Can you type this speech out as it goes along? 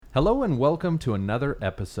Hello and welcome to another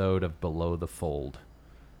episode of Below the Fold.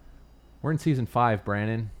 We're in season 5,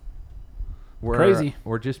 Brandon. Crazy.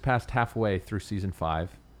 We're just past halfway through season 5.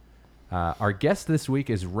 Our guest this week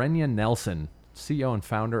is Renya Nelson, CEO and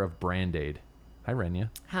founder of Brand-Aid. Hi, Renya.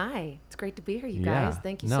 Hi, it's great to be here, you guys.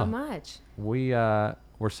 Thank you so much. We're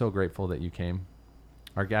so grateful that you came.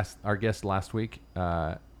 Our guest last week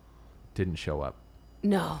didn't show up.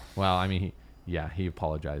 No. Well, I mean, he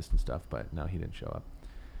apologized and stuff, but no, he didn't show up.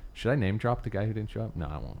 Should I name drop the guy who didn't show up? No,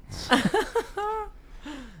 I won't.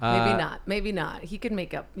 Maybe not. He can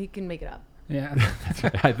make it up. Yeah.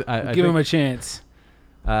 I Give him a chance.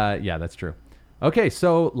 Yeah, that's true. Okay,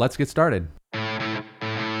 so let's get started.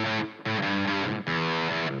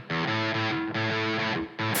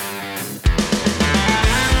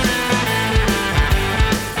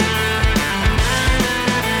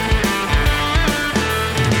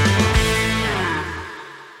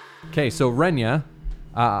 Okay, so Renya,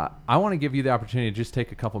 I want to give you the opportunity to just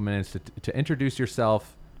take a couple minutes to introduce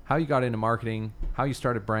yourself, how you got into marketing, how you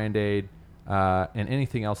started Brand-Aid, and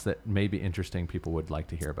anything else that may be interesting people would like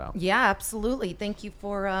to hear about. Yeah, absolutely. Thank you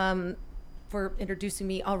for introducing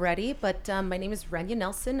me already. But my name is Renya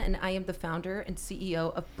Nelson, and I am the founder and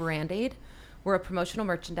CEO of Brand-Aid. We're a promotional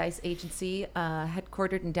merchandise agency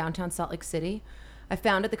headquartered in downtown Salt Lake City. I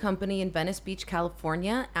founded the company in Venice Beach,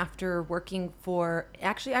 California, after working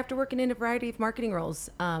in a variety of marketing roles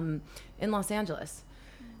in Los Angeles.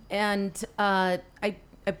 And I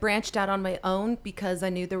branched out on my own because I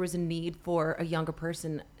knew there was a need for a younger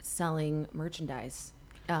person selling merchandise.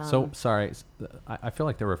 Sorry, I feel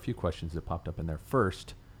like there were a few questions that popped up in there.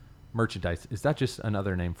 First, merchandise, is that just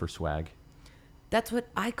another name for swag? That's what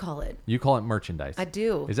I call it. You call it merchandise? I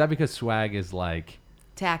do. Is that because swag is like...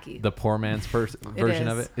 tacky. The poor man's version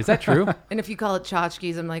of it? Is that true? And if you call it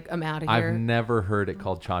tchotchkes, I'm out of here. I've never heard it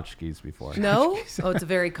called tchotchkes before. No? Oh, it's a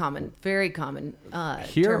very common here term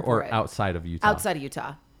or for it. Outside of Utah? Outside of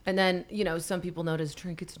Utah. And then, some people know it as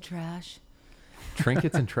trinkets and trash.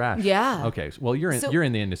 Trinkets and trash? Yeah. Okay. Well, you're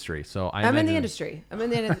in the industry, so I'm in the industry. I'm in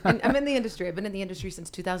the industry. I've been in the industry since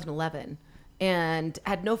 2011 and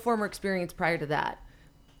had no former experience prior to that.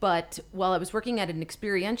 But while I was working at an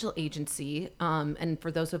experiential agency, and for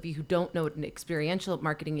those of you who don't know what an experiential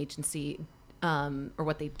marketing agency or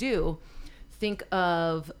what they do, think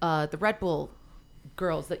of the Red Bull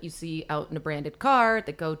girls that you see out in a branded car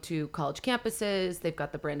that go to college campuses. They've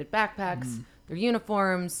got the branded backpacks, their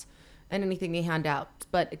uniforms, and anything they hand out.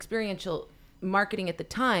 But experiential marketing at the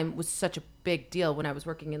time was such a big deal. When I was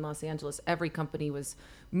working in Los Angeles, every company was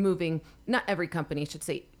moving, not every company, I should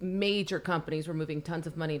say, major companies were moving tons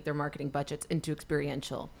of money of their marketing budgets into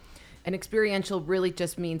experiential. And experiential really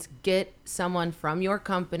just means get someone from your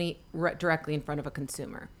company directly in front of a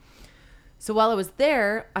consumer. So while I was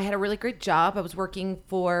there, I had a really great job. I was working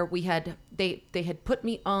for, they had put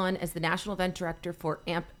me on as the national event director for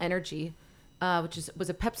AMP Energy, which was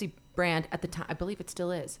a Pepsi brand at the time. I believe it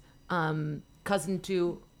still is. Cousin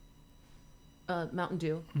to Mountain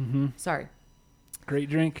Dew. Mm-hmm. Sorry. Great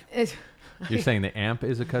drink. You're saying the AMP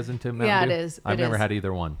is a cousin to Mountain Dew? Yeah, it is. I've never had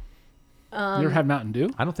either one. You ever had Mountain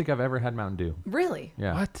Dew? I don't think I've ever had Mountain Dew. Really?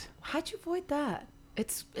 Yeah. What? How'd you avoid that?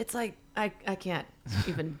 It's like I can't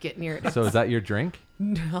even get near it. So is that your drink?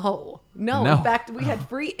 No. In fact, we had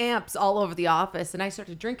free amps all over the office, and I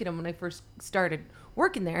started drinking them when I first started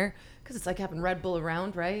working there because it's like having Red Bull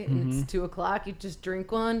around, right? And it's 2:00. You just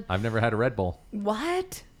drink one. I've never had a Red Bull.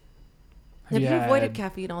 What? Have you avoided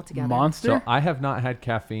caffeine altogether? Monster? So I have not had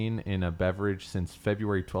caffeine in a beverage since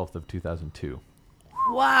February 12th of 2002.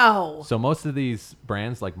 Wow. So most of these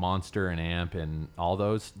brands like Monster and AMP and all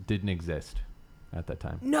those didn't exist at that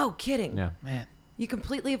time. No kidding. Yeah. Man. You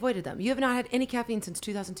completely avoided them. You have not had any caffeine since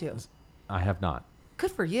 2002. I have not.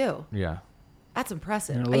 Good for you. Yeah. That's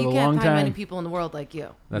impressive. Been a You long can't find many time. people in the world like you.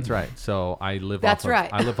 That's right. So I live That's off of, right.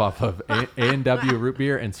 I live off of A&W root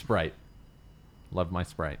beer and Sprite. Love my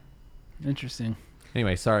Sprite. Interesting.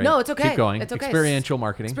 Anyway, sorry. No, it's okay. Keep going. It's okay. Experiential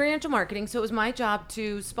marketing. Experiential marketing. So it was my job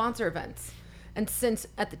to sponsor events. And since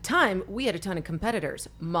at the time we had a ton of competitors,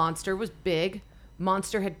 Monster was big.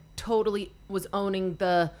 Monster had totally was owning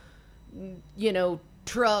the,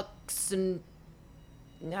 trucks and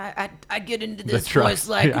I get into this voice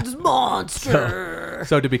like it's Monster.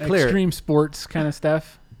 So to be clear, Extreme sports kind of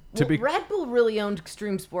stuff. Red Bull really owned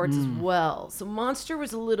Extreme Sports as well. So Monster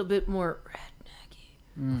was a little bit more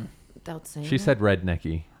rednecky. Without saying she that. said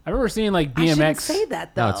rednecky. I remember seeing like I shouldn't BMX. say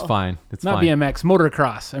that though. No, it's fine. It's Not fine. BMX,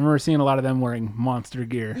 motocross. I remember seeing a lot of them wearing Monster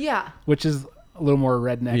gear. Yeah. Which is a little more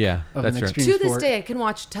redneck. Yeah, of that's an right. extreme To this sport. day, I can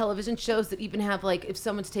watch television shows that even have like if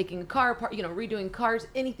someone's taking a car apart, redoing cars,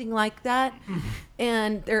 anything like that,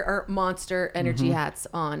 and there are Monster Energy hats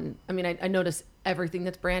on. I mean, I notice everything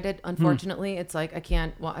that's branded. Unfortunately, it's like I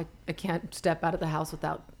can't step out of the house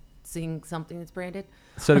without seeing something that's branded.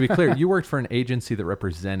 So to be clear, you worked for an agency that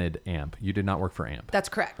represented AMP. You did not work for AMP. That's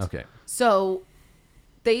correct. Okay. So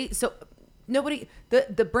nobody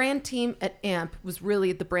the brand team at AMP was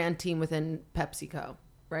really the brand team within PepsiCo,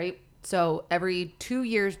 right? So every 2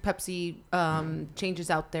 years, Pepsi changes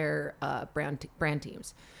out their brand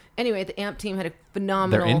teams. Anyway, the AMP team had a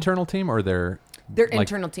phenomenal. Their internal team or their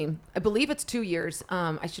internal team. I believe it's 2 years.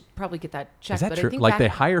 I should probably get that checked. Is that but true? I think Like they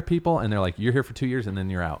hire people and they're like, you're here for 2 years and then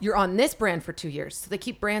you're out. you're on this brand for 2 years, so they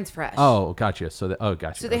keep brands fresh. Oh, gotcha.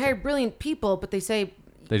 Gotcha. So they hire brilliant people, but they say,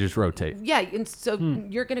 They just rotate. yeah, and so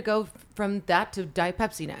you're going to go from that to Diet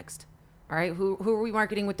Pepsi next. All right, who are we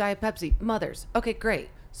marketing with Diet Pepsi? Mothers. Okay, great.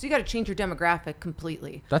 So you got to change your demographic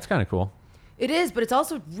completely. That's kind of cool. It is, but it's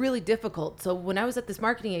also really difficult. So when I was at this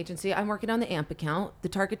marketing agency, I'm working on the AMP account. The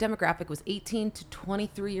target demographic was 18 to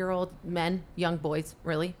 23-year-old men, young boys,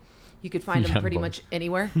 really. You could find them Young pretty boys. much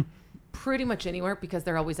anywhere. Pretty much anywhere because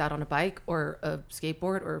they're always out on a bike or a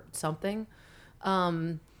skateboard or something.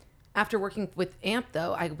 After working with AMP,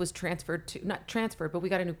 though, I was not transferred, but we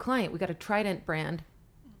got a new client. We got a Trident brand,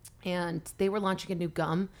 and they were launching a new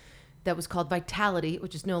gum that was called Vitality,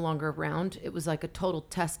 which is no longer around. It was like a total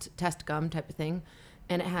test gum type of thing.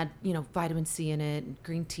 And it had, vitamin C in it and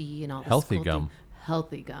green tea and all this Healthy cool gum. thing.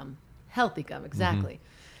 Healthy gum, exactly.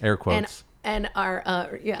 Air quotes. And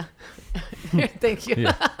our, yeah. Thank you.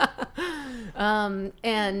 Yeah.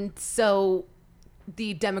 And so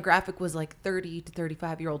the demographic was like 30 to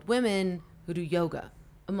 35-year-old women who do yoga,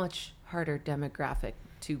 a much harder demographic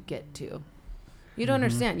to get to. You don't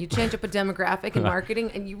understand. You change up a demographic in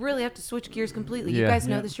marketing, and you really have to switch gears completely. You Yeah. guys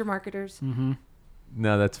know Yeah. this, you're marketers.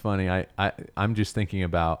 No, that's funny. I'm just thinking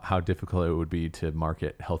about how difficult it would be to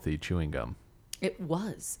market healthy chewing gum. It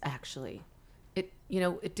was actually.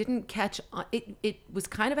 It didn't catch on. It was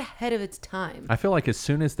kind of ahead of its time. I feel like as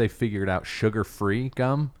soon as they figured out sugar-free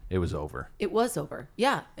gum, it was over. It was over.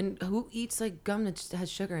 Yeah. And who eats like gum that just has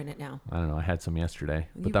sugar in it now? I don't know. I had some yesterday,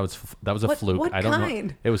 but that was a What- fluke. what I don't kind?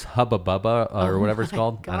 know. It was Hubba Bubba or Oh whatever it's my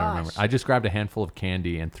called. I don't remember. gosh. I just grabbed a handful of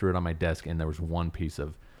candy and threw it on my desk, and there was one piece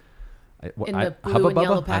of In the blue and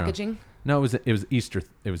yellow packaging? No, it was Easter.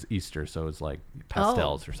 It was Easter, so it was like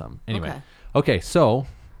pastels or something. Anyway, Okay. okay, so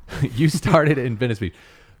you started in Venice Beach.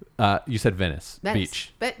 You said Venice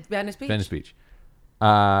Beach. Venice Beach. Venice Beach.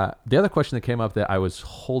 The other question that came up that I was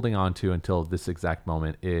holding on to until this exact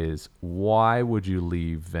moment is why would you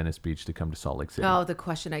leave Venice Beach to come to Salt Lake City? Oh, the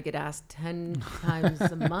question I get asked 10 times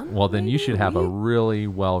a month. Well, then you maybe? should have a really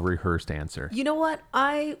well-rehearsed answer. You know what?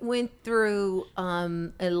 I went through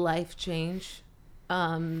a life change,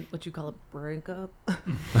 what you call a breakup,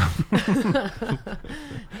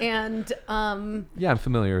 and Yeah, I'm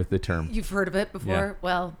familiar with the term. you've heard of it before. Yeah.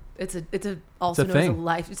 Well, it's also a known as a thing.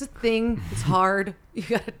 life. It's a thing. It's hard. You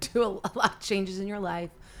got to do a lot of changes in your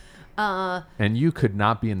life. And you could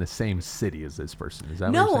not be in the same city as this person. Is that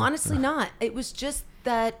what No, you're saying? honestly not. It was just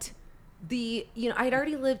that I'd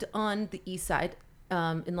already lived on the east side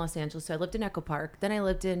in Los Angeles. So I lived in Echo Park. Then I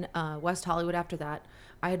lived in West Hollywood after that.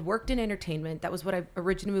 I had worked in entertainment. That was what I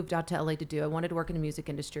originally moved out to LA to do. I wanted to work in the music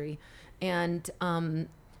industry. And,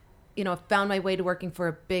 I found my way to working for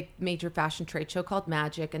a big major fashion trade show called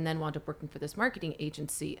Magic, and then wound up working for this marketing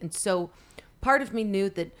agency. And so part of me knew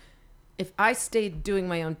that if I stayed doing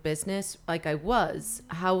my own business like I was,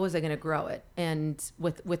 how was I going to grow it? And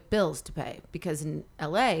with bills to pay, because in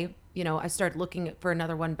LA, I started looking for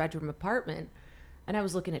another 1-bedroom apartment, and I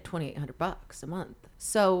was looking at $2,800 a month.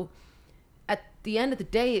 So at the end of the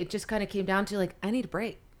day, it just kind of came down to like, I need a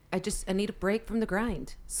break. I need a break from the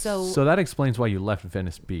grind. So that explains why you left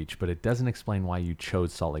Venice Beach, but it doesn't explain why you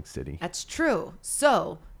chose Salt Lake City. that's true.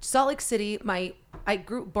 So Salt Lake City, I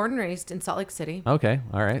born and raised in Salt Lake City. Okay,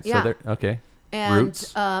 all right. Yeah. So okay. And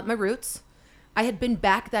Roots. my roots. I had been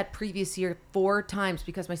back that previous year 4 times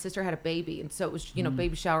because my sister had a baby. And so it was,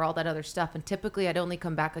 baby shower, all that other stuff. And typically I'd only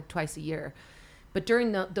come back like twice a year. But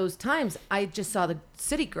during those times, I just saw the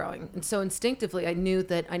city growing. And so instinctively, I knew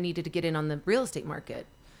that I needed to get in on the real estate market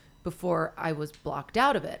before I was blocked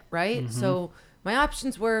out of it, right? Mm-hmm. So my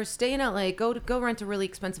options were stay in LA, go rent a really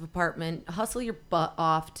expensive apartment, hustle your butt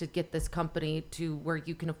off to get this company to where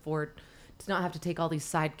you can afford to not have to take all these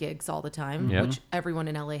side gigs all the time, Yeah. which everyone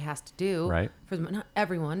in LA has to do. Right. Not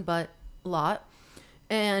everyone, but a lot.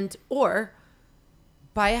 Or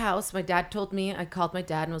buy a house. My dad told me, I called my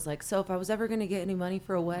dad and was like, so if I was ever going to get any money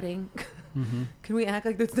for a wedding, Can we act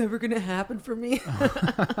like that's never going to happen for me?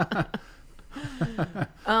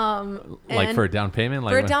 Like for a down payment?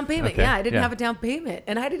 Like For a down payment, okay, yeah. I didn't have a down payment.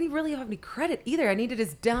 And I didn't even really have any credit either. I needed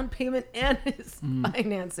his down payment and his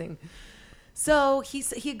financing. So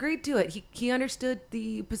he agreed to it. He understood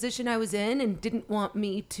the position I was in and didn't want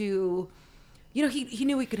me to, he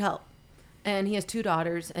knew we could help. And he has 2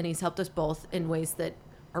 daughters, and he's helped us both in ways that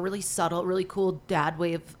are really subtle, really cool dad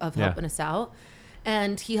way of helping us out.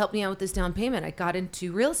 And he helped me out with this down payment. I got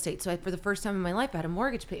into real estate. So for the first time in my life, I had a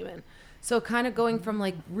mortgage payment. So kind of going from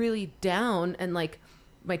like really down and like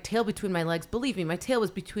my tail between my legs. Believe me, my tail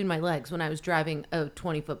was between my legs when I was driving a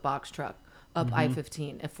 20-foot box truck up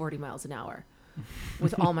I-15 at 40 miles an hour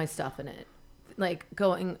with all my stuff in it. Like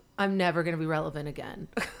going, I'm never going to be relevant again.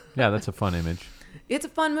 Yeah, that's a fun image. It's a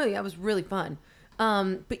fun movie. It was really fun.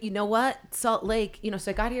 But you know what? Salt Lake,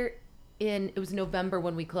 so I got here it was November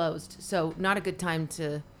when we closed. So not a good time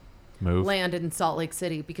to Move. land in Salt Lake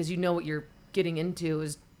City because you know what you're getting into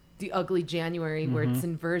is the ugly January where it's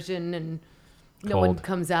inversion and no one Cold.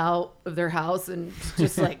 comes out of their house and it's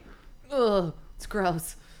just like, ugh, it's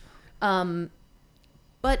gross.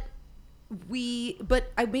 But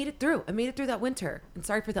I made it through. I made it through that winter. And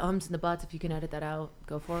sorry for the ums and the buts. If you can edit that out,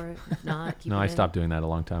 go for it. If not, keep No, it I in. stopped doing that a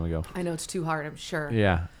long time ago. I know it's too hard, I'm sure.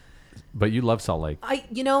 Yeah. But you love Salt Lake. I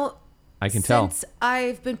can tell. Since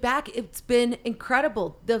I've been back, it's been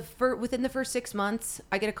incredible. Within the first 6 months,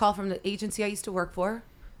 I get a call from the agency I used to work for.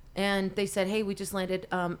 And they said, hey, we just landed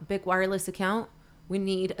a big wireless account. We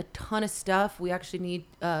need a ton of stuff. We actually need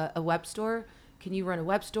a web store. Can you run a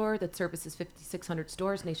web store that services 5,600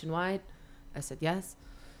 stores nationwide? I said yes.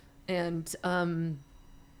 And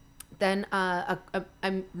then I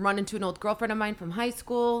run into an old girlfriend of mine from high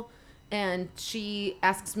school, and she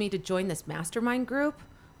asks me to join this mastermind group,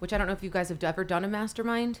 which I don't know if you guys have ever done a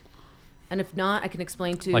mastermind. And if not, I can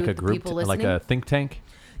explain to Like a the group, people listening. like a think tank?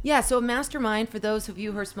 Yeah, so a mastermind, for those of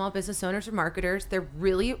you who are small business owners or marketers, they're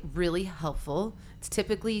really, really helpful. It's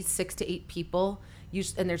typically 6 to 8 people,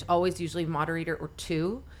 and there's always usually a moderator or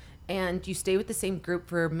 2. And you stay with the same group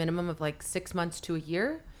for a minimum of like 6 months to a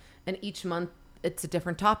year. And each month, it's a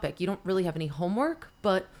different topic. You don't really have any homework,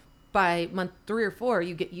 but by month 3 or 4,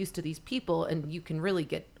 you get used to these people and you can really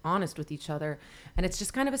get honest with each other. And it's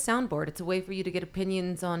just kind of a soundboard. It's a way for you to get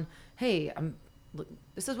opinions on, hey,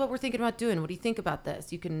 this is what we're thinking about doing. What do you think about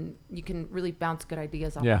this? You can really bounce good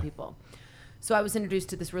ideas off of people. So I was introduced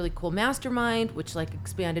to this really cool mastermind, which like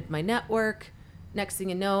expanded my network. Next thing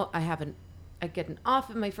you know, I get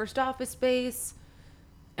my first office space.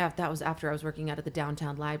 That was after I was working out of the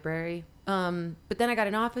downtown library. But then I got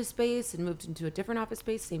an office space and moved into a different office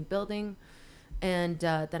space, same building. And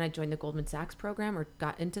then I joined the Goldman Sachs program, or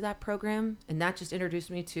got into that program. And that just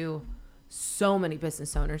introduced me to so many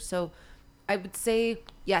business owners. So I would say,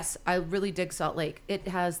 yes, I really dig Salt Lake. It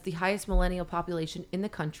has the highest millennial population in the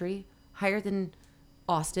country, higher than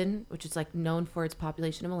Austin, which is like known for its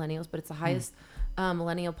population of millennials, but it's the highest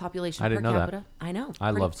millennial population I per didn't know capita. that. I know.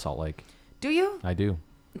 I love Salt Lake. Do you? I do.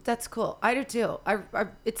 That's cool. I do too.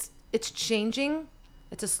 It's changing.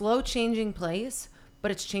 It's a slow changing place,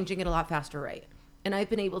 but it's changing at a lot faster rate. And I've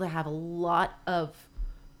been able to have a lot of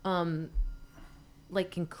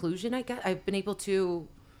conclusion, I guess. I've been able to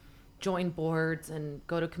join boards and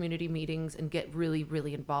go to community meetings and get really,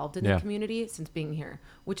 really involved in the community since being here,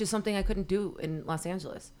 which is something I couldn't do in Los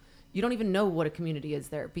Angeles. You don't even know what a community is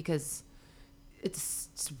there because it's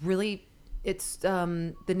really,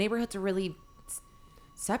 the neighborhoods are really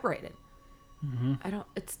separated. Mm-hmm.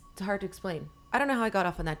 It's hard to explain. I don't know how I got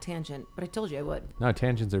off on that tangent, but I told you I would. No,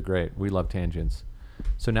 tangents are great. We love tangents.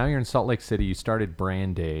 So now you're in Salt Lake City. You started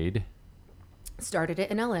Brand-Aid. Started it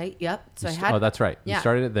in LA. Yep. So Oh, that's right. Yeah. You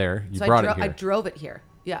started it there. You So brought it here. I drove it here.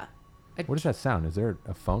 Yeah. What does that sound? Is there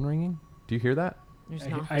a phone ringing? Do you hear that? There's I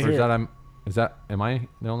no. hear Or is it. that am I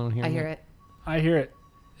the only one hearing I hear it. I hear it.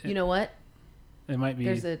 You know what? It might be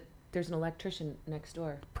There's an electrician next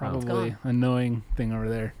door. It's probably gone. a knowing thing over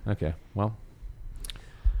there. Okay. Well.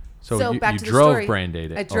 So you, back you to the drove story.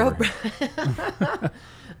 Brand-Aid. I drove.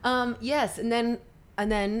 over. Yes, and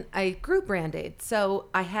then I grew Brand-Aid. So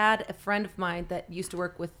I had a friend of mine that used to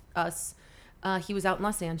work with us. He was out in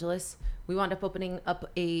Los Angeles. We wound up opening up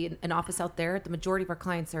an office out there. The majority of our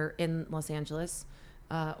clients are in Los Angeles,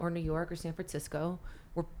 or New York, or San Francisco.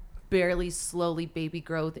 We're barely, slowly baby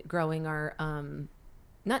growing our,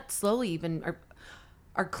 not slowly even,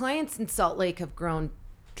 our clients in Salt Lake have grown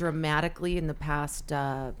dramatically in the past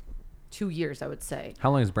 2 years, I would say.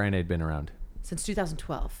 How long has Brand-Aid been around? Since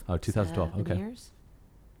 2012. Oh, 2012. 7 Okay. years.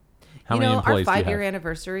 How many employees our do you 5-year have?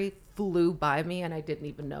 anniversary flew by me and I didn't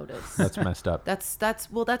even notice. That's messed up. That's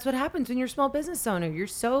what happens when you're a small business owner. You're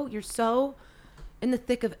so in the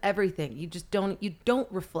thick of everything. You just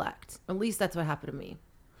don't reflect. At least that's what happened to me.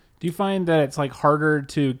 Do you find that it's like harder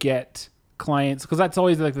to get clients? Because that's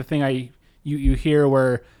always like the thing you hear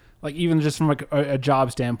where, like, even just from like a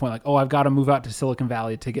job standpoint, like, oh, I've got to move out to Silicon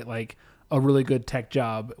Valley to get like a really good tech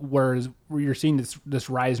job. Whereas where you're seeing this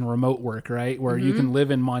rise in remote work, right? Where you can live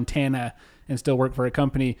in Montana and still work for a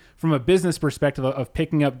company. From a business perspective of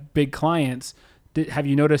picking up big clients, have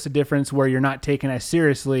you noticed a difference where you're not taken as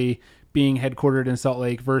seriously being headquartered in Salt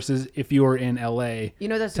Lake versus if you were in LA,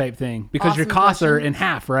 that's type thing? Because your awesome costs are question. in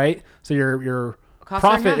half, right? So your Costs are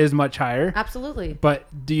in profit half. is much higher. Absolutely.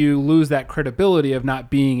 But do you lose that credibility of not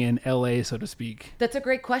being in LA, so to speak? That's a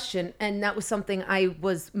great question. And that was something I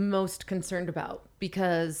was most concerned about,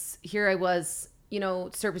 because here I was,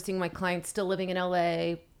 servicing my clients, still living in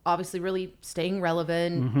LA, obviously really staying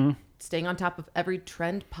relevant, staying on top of every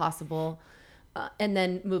trend possible. And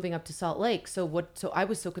then moving up to Salt Lake. So I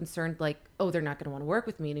was so concerned, like, oh, they're not going to want to work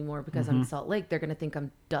with me anymore because I'm in Salt Lake. They're going to think I'm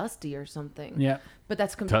dusty or something. Yeah. But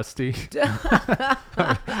that's Dusty.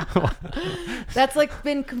 that's like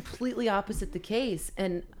been completely opposite the case.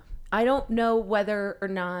 And I don't know whether or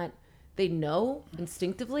not they know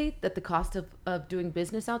instinctively that the cost of doing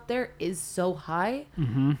business out there is so high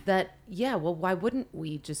that, why wouldn't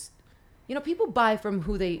we just, people buy from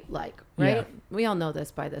who they like, right? Yeah. We all know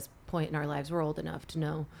this by this point in our lives. We're old enough to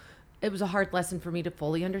know. It was a hard lesson for me to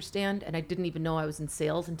fully understand. And I didn't even know I was in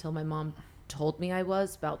sales until my mom told me I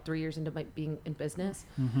was about 3 years into my being in business.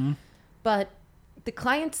 But the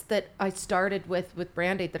clients that I started with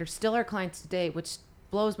Brand-Aid that are still our clients today, which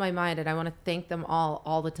blows my mind, and I want to thank them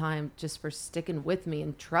all the time just for sticking with me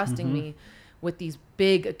and trusting me with these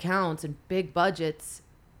big accounts and big budgets.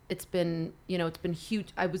 It's been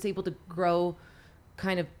huge. I was able to grow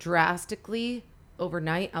kind of drastically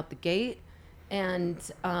overnight out the gate. And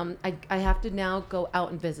I have to now go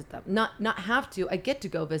out and visit them. Not have to. I get to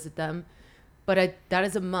go visit them, but that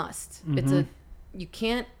is a must. You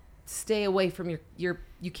can't stay away from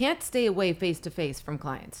you can't stay away face to face from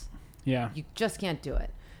clients. Yeah. You just can't do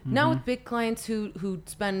it. Now with big clients who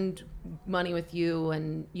spend money with you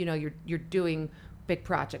and you're doing big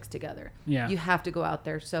projects together. Yeah. You have to go out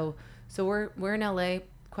there. So we're in LA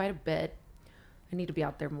quite a bit. I need to be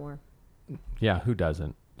out there more. Yeah, who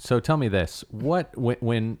doesn't? So tell me this: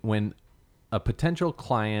 when a potential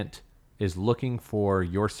client is looking for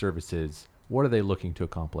your services, what are they looking to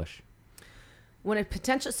accomplish?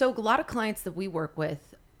 So a lot of clients that we work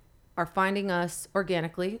with are finding us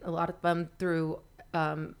organically. A lot of them through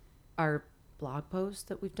our blog posts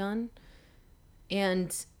that we've done,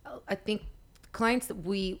 and I think clients that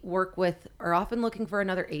we work with are often looking for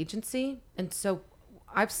another agency, and so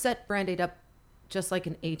I've set Brand-Aid up just like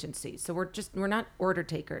an agency. So we're not order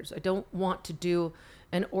takers. I don't want to do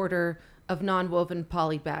an order of non-woven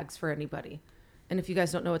poly bags for anybody. And if you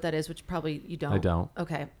guys don't know what that is, which probably you don't. I don't.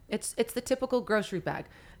 Okay. It's the typical grocery bag.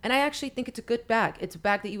 And I actually think it's a good bag. It's a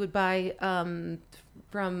bag that you would buy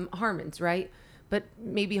from Harmon's, right? But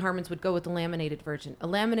maybe Harmon's would go with the laminated version. A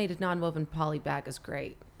laminated non-woven poly bag is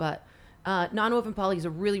great. But non-woven poly is a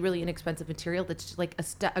really, really inexpensive material that's like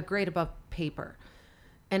a grade above paper.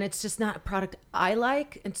 And it's just not a product I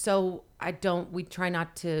like. And so we try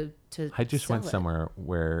not to I just went somewhere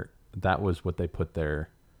where that was what they put their,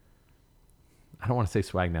 I don't want to say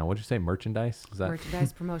swag now. What'd you say? Merchandise? Is that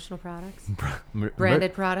merchandise, promotional products,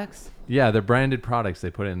 branded products? Yeah, they're branded products. They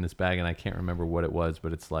put it in this bag and I can't remember what it was,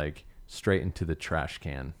 but it's like straight into the trash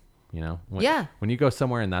can, When you go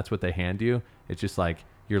somewhere and that's what they hand you, it's just like,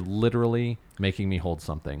 you're literally making me hold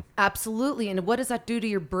something. Absolutely. And what does that do to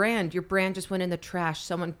your brand? Your brand just went in the trash.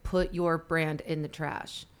 Someone put your brand in the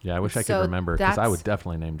trash. Yeah, I wish I could remember because I would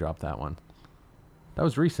definitely name drop that one. That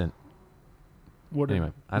was recent.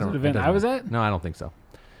 Anyway, I don't know. Event I was at? No, I don't think so.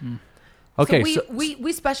 Okay, so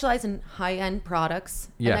we specialize in high-end products.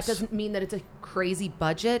 And yes. that doesn't mean that it's a crazy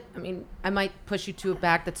budget. I mean, I might push you to a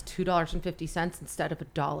bag that's $2.50 instead of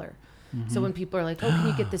 $1. So when people are like, oh, can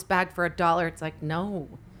you get this bag for $1? It's like, no,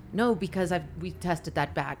 because we tested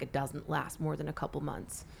that bag. It doesn't last more than a couple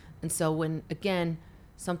months. And so when, again,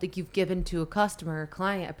 something you've given to a customer, a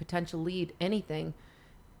client, a potential lead, anything,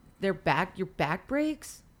 your bag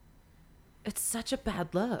breaks, it's such a bad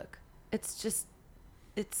look. It's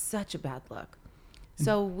such a bad look.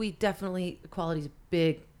 So we definitely, quality is a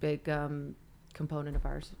big component of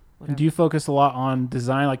ours. Whatever. Do you focus a lot on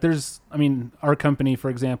design? Like our company,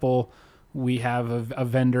 for example, we have a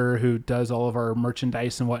vendor who does all of our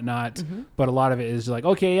merchandise and whatnot, but a lot of it is like,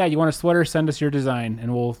 okay, yeah, you want a sweater, send us your design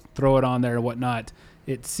and we'll throw it on there and whatnot.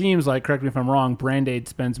 it seems like, correct me if I'm wrong, Brand-Aid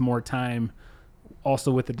spends more time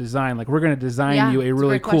also with the design. Like, we're going to design Yeah, you a it's a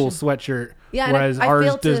really great cool question. sweatshirt, Yeah, and whereas I ours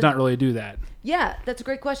failed does to- not really do that. Yeah, that's a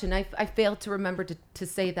great question. I failed to remember to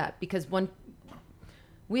say that because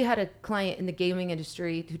we had a client in the gaming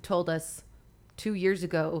industry who told us 2 years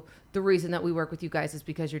ago, the reason that we work with you guys is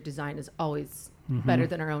because your design is always better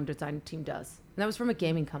than our own design team does. And that was from a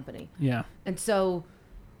gaming company. Yeah. And so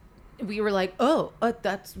we were like,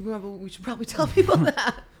 we should probably tell people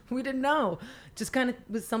that. We didn't know. Just kind of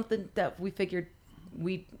was something that we figured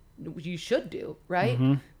you should do,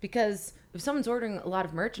 right? Because if someone's ordering a lot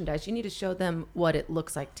of merchandise, you need to show them what it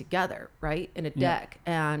looks like together, right? In a deck.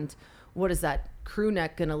 And what is that crew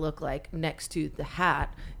neck going to look like next to the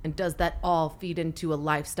hat? And does that all feed into a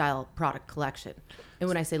lifestyle product collection? And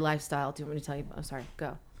when I say lifestyle, do you want me to tell you? I'm sorry,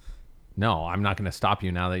 go. No, I'm not going to stop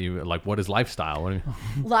you now that you like. What is lifestyle? What do you,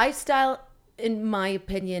 Lifestyle, in my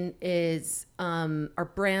opinion, is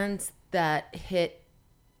are brands that hit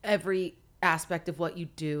every aspect of what you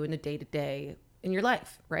do in a day-to-day in your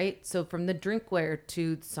life, right? So from the drinkware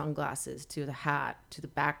to the sunglasses to the hat to the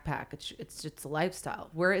backpack, it's just a lifestyle.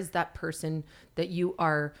 Where is that person that you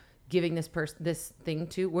are giving this thing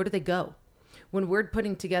to? Where do they go? When we're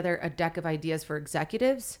putting together a deck of ideas for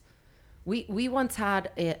executives, we once had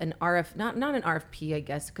an not an RFP, I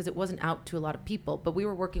guess, because it wasn't out to a lot of people, but we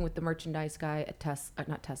were working with the merchandise guy at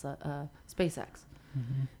SpaceX.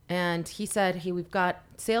 And he said, hey, we've got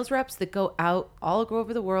sales reps that go out all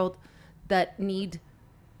over the world they need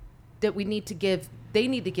to give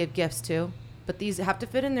gifts to, but these have to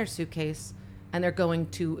fit in their suitcase, and they're going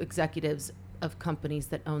to executives of companies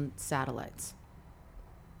that own satellites,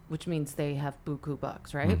 which means they have buku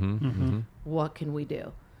bucks, right? What can we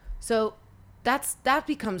do? So that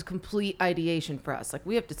becomes complete ideation for us. Like,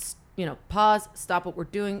 we have to, pause, stop what we're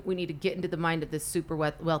doing. We need to get into the mind of this super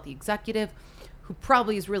wealthy executive who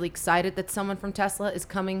probably is really excited that someone from Tesla is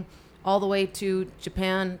coming all the way to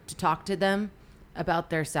Japan to talk to them about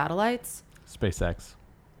their satellites. SpaceX.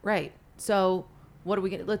 Right. So what are we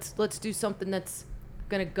going to, let's do something that's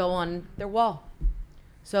going to go on their wall.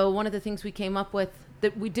 So one of the things we came up with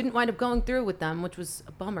that we didn't wind up going through with them, which was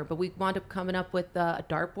a bummer, but we wound up coming up with a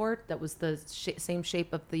dartboard that was the same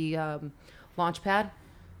shape of the launch pad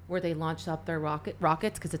where they launched up their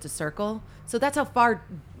rockets because it's a circle. So that's how far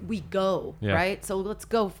we go, right? So let's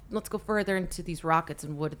go further into these rockets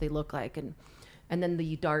and what do they look like, and then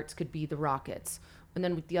the darts could be the rockets. And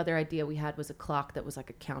then the other idea we had was a clock that was like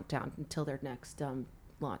a countdown until their next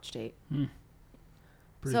launch date.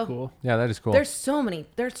 Pretty cool. Yeah, that is cool. There's so many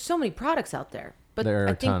products out there, but There are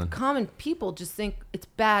I a think ton. common people just think it's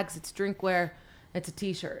bags, it's drinkware, it's a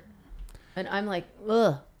t-shirt, and I'm like,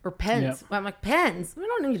 ugh. Or pens. Yep. I'm like, pens? We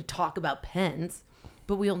don't need to talk about pens,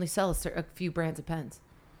 but we only sell a few brands of pens.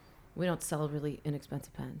 We don't sell really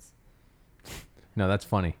inexpensive pens. No, that's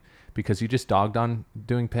funny because you just dogged on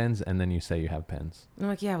doing pens and then you say you have pens. I'm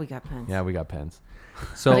like, yeah, we got pens. Yeah, we got pens.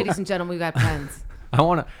 So Ladies and gentlemen, we got pens. I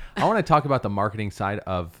want to talk about the marketing side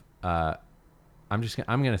of I'm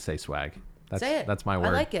going to say swag. Say it. That's my word.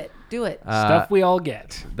 I like it. Do it. Stuff we all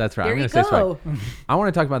get. That's right. There I'm you going to say go. swag. I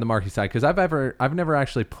want to talk about the marketing side because I've never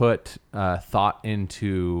actually put thought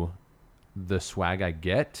into the swag I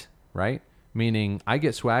get, right? Meaning I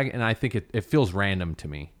get swag and I think it feels random to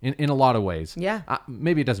me in a lot of ways. Yeah.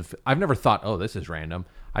 Maybe it doesn't. I've never thought, oh, this is random.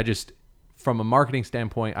 I just, from a marketing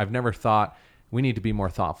standpoint, I've never thought we need to be more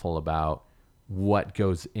thoughtful about what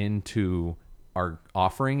goes into our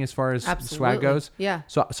offering as far as swag Absolutely. goes. Yeah.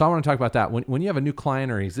 So I want to talk about that. When you have a new client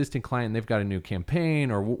or existing client, and they've got a new campaign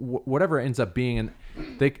or whatever it ends up being,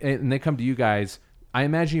 and they come to you guys, I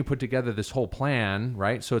imagine you put together this whole plan,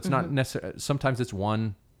 right? So it's not necessarily, sometimes it's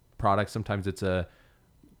one product, sometimes it's a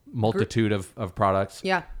multitude of products.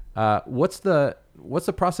 Yeah. What's the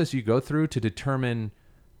process you go through to determine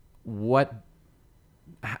what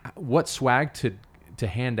swag to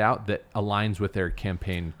hand out that aligns with their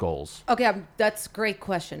campaign goals? Okay, that's a great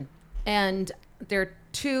question. And there are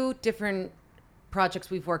two different projects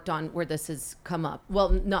we've worked on where this has come up. Well,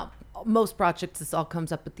 not most projects this all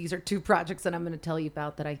comes up, but these are two projects that I'm going to tell you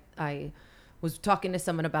about that I was talking to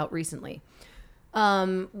someone about recently.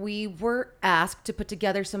 We were asked to put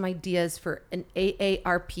together some ideas for an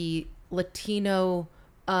AARP Latino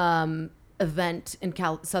event in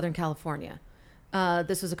Southern California.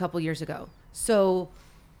 This was a couple years ago. So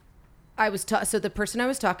so the person I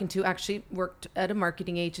was talking to actually worked at a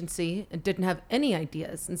marketing agency and didn't have any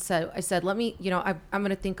ideas. And so I said, let me, I'm going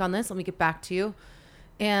to think on this. Let me get back to you.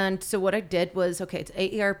 And so what I did was, okay, it's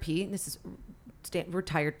AARP. This is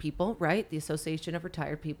retired people, right? The Association of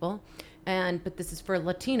Retired People. But this is for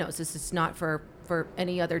Latinos. This is not for for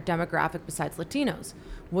any other demographic besides Latinos.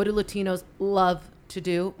 What do Latinos love to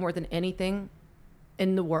do more than anything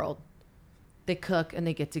in the world? They cook and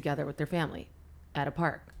they get together with their family at a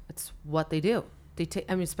park. That's what they do. They take,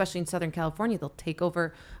 I mean, especially in Southern California, they'll take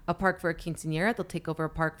over a park for a quinceañera. They'll take over a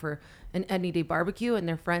park for an any day barbecue, and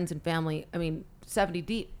their friends and family, I mean, 70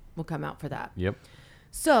 deep will come out for that. Yep.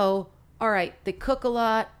 So, all right, they cook a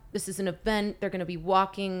lot. This is an event. They're going to be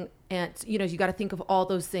walking, and you got to think of all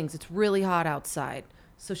those things. It's really hot outside.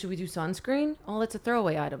 So should we do sunscreen? Oh, that's a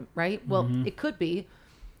throwaway item, right? Well, it could be.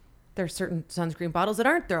 There's certain sunscreen bottles that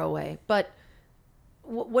aren't throwaway, but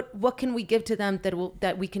what can we give to them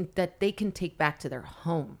that they can take back to their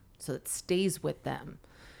home so it stays with them?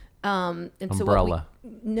 And Umbrella.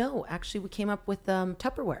 No, actually, we came up with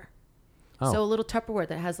Tupperware. Oh. So a little Tupperware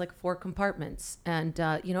that has like 4 compartments, and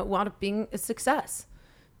it wound up being a success.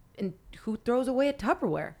 And who throws away a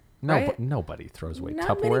Tupperware? No, right? but nobody throws away Not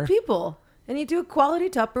Tupperware. many people. And you do a quality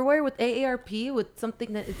Tupperware with AARP with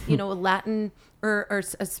something that is a Latin or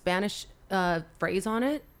a Spanish phrase on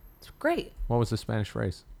it. It's great. What was the Spanish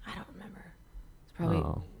phrase? I don't remember. It's probably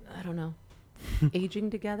I don't know.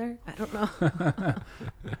 Aging together? I don't know.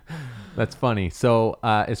 That's funny. So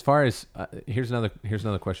as far as here's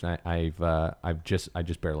another question I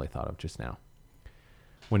just barely thought of just now.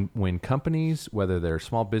 When companies, whether they're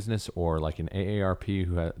small business or like an AARP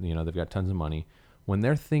who they've got tons of money, when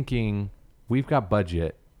they're thinking we've got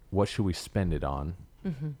budget, what should we spend it on?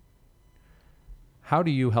 Mm-hmm. How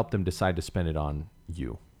do you help them decide to spend it on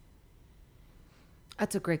you?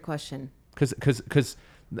 That's a great question. Because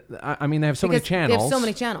I mean, they have so many channels. They have so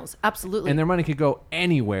many channels. Absolutely. And their money could go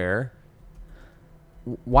anywhere.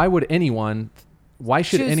 Why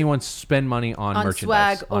should anyone spend money on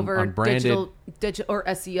merchandise? Swag over on branded digital or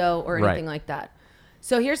SEO or anything like that.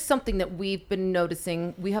 So here's something that we've been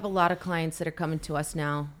noticing. We have a lot of clients that are coming to us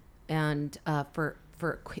now, and for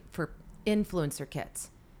influencer kits.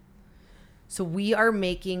 So we are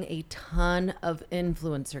making a ton of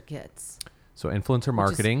influencer kits. So influencer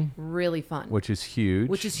marketing, really fun, which is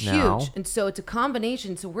huge. And so it's a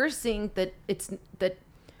combination. So we're seeing that that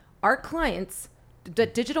our clients,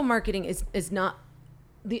 that digital marketing is not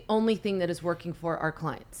the only thing that is working for our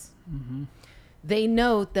clients. Mm-hmm. They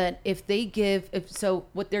know that so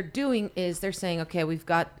what they're doing is they're saying, okay,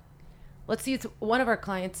 let's see, one of our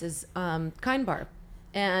clients is Kind Bar.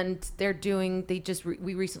 And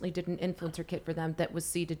we recently did an influencer kit for them that was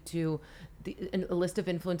seeded to a list of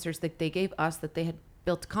influencers that they gave us that they had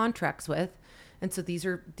built contracts with. And so these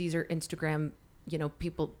are Instagram,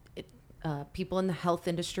 people in the health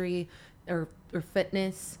industry or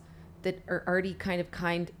fitness that are already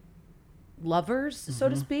kind lovers, so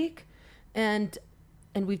to speak. And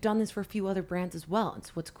we've done this for a few other brands as well. And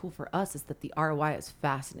so what's cool for us is that the ROI is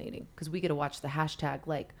fascinating because we get to watch the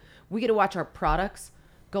hashtag, we get to watch our products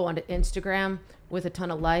go onto Instagram with a ton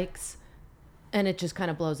of likes, and it just kind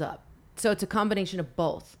of blows up. So it's a combination of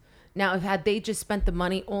both. Now, had they just spent the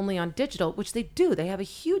money only on digital, which they do, they have a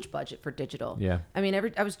huge budget for digital. Yeah. I mean,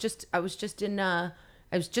 I was just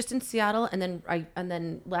in Seattle, and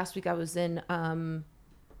then last week I was in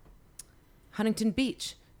Huntington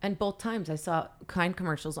Beach, and both times I saw Kind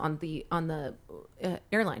commercials on the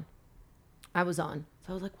airline I was on.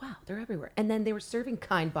 So I was like, wow, they're everywhere. And then they were serving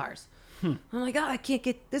Kind bars. I'm like, oh,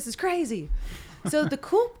 this is crazy. So the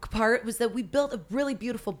cool part was that we built a really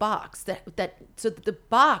beautiful box so the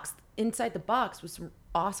box, inside the box was some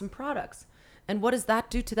awesome products. And what does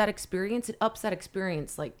that do to that experience? It ups that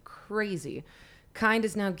experience like crazy. Kind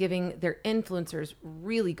is now giving their influencers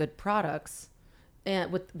really good products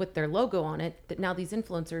and with their logo on it that now these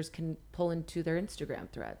influencers can pull into their Instagram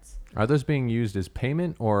threads. Are those being used as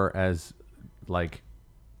payment or as like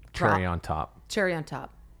cherry on top? Cherry on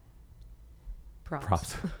top.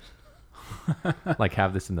 Props. Like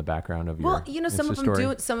have this in the background of your some of them story.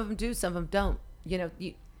 do, some of them do, some of them don't.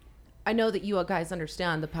 I know that you guys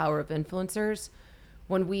understand the power of influencers.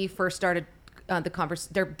 When we first started the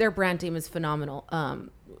conversation, their brand team is phenomenal.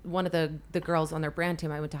 One of the girls on their brand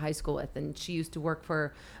team I went to high school with, and she used to work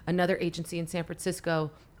for another agency in San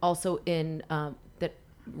Francisco, also in that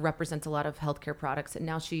represents a lot of healthcare products, and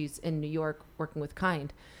now she's in New York working with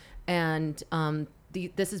Kind, and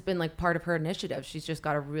this has been like part of her initiative. She's just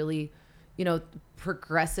got a really,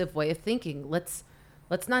 progressive way of thinking. Let's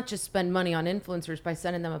not just spend money on influencers by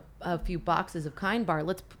sending them a few boxes of Kind Bar.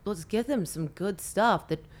 Let's give them some good stuff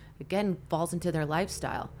that again falls into their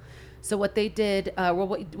lifestyle. So what they did,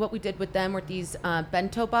 what we did with them were these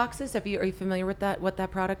bento boxes. Are you familiar with that? What that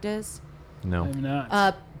product is? No. I'm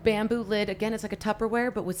not. Bamboo lid. Again, it's like a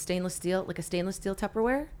Tupperware, but with stainless steel, like a stainless steel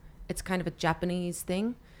Tupperware. It's kind of a Japanese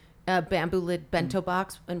thing. a bamboo lid bento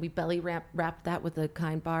box, and we belly wrapped that with a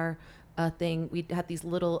Kind Bar thing. We had these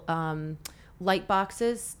little light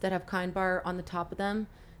boxes that have Kind Bar on the top of them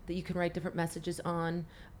that you can write different messages on.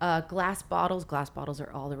 Glass bottles. Glass bottles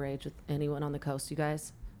are all the rage with anyone on the coast, you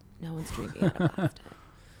guys. No one's drinking out of plastic.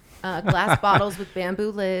 Glass bottles with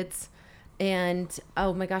bamboo lids. And,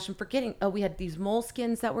 oh my gosh, I'm forgetting. Oh, we had these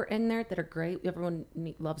moleskins that were in there that are great. Everyone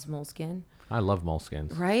loves moleskin. I love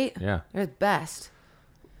moleskins. Right? Yeah. They're the best.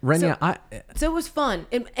 Renya, So it was fun.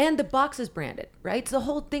 And the box is branded, right? So the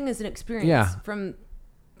whole thing is an experience Yeah. from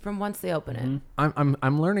once they open it.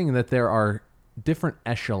 I'm learning that there are different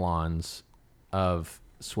echelons of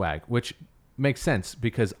swag, which makes sense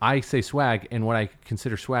because I say swag, and what I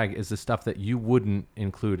consider swag is the stuff that you wouldn't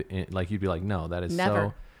include in, like you'd be like, no, that is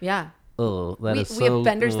Never. Yeah. so. We have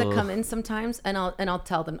vendors that come in sometimes, and I'll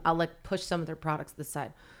tell them, I'll like push some of their products to the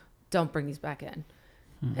side. Don't bring these back in.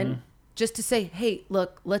 And just to say, hey,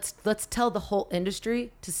 look, let's tell the whole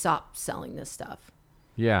industry to stop selling this stuff.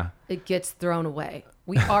 Yeah. It gets thrown away.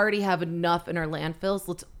 We already have enough in our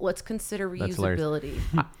landfills. Let's consider That's hilarious.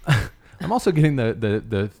 reusability. I'm also getting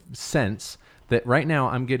the sense that right now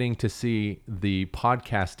I'm getting to see the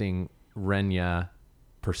podcasting Renya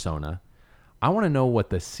persona. I want to know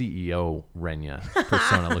what the CEO Renya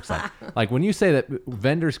persona looks like. Like when you say that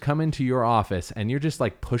vendors come into your office and you're just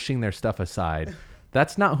like pushing their stuff aside,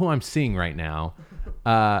 that's not who I'm seeing right now.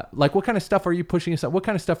 Like what kind of stuff are you pushing aside? What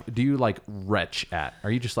kind of stuff do you like retch at?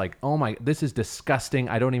 Are you just like, oh my, this is disgusting.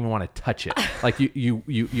 I don't even want to touch it. Like you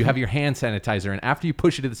have your hand sanitizer, and after you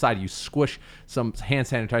push it to the side, you squish some hand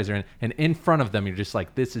sanitizer in, and in front of them, you're just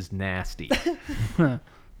like, this is nasty.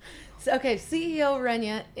 So, okay, CEO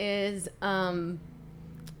Renya is,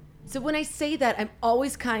 so when I say that, I'm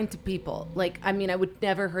always kind to people. Like, I mean, I would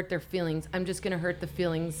never hurt their feelings. I'm just going to hurt the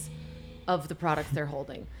feelings of the products they're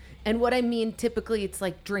holding. And what I mean, typically, it's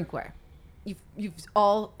like drinkware. You've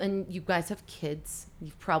all, and you guys have kids.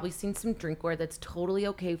 You've probably seen some drinkware that's totally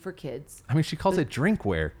okay for kids. I mean, she calls it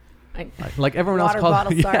drinkware. I, Like everyone else water calls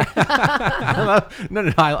bottle, it. sorry.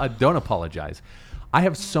 No, I don't apologize. I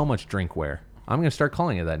have so much drinkware. I'm going to start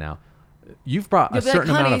calling it that now. You've brought a You'll be like, certain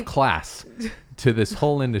amount "Honey." of class to this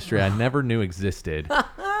whole industry I never knew existed.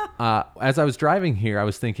 As I was driving here, I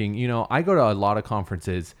was thinking, I go to a lot of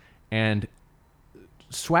conferences, and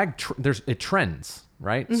swag, it trends,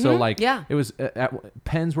 right? So like, yeah. it was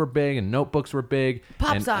pens were big and notebooks were big.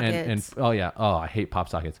 Pop and sockets. oh yeah, I hate pop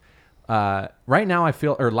sockets. Right now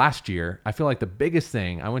last year, I feel like the biggest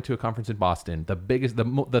thing, I went to a conference in Boston,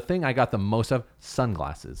 the thing I got the most of,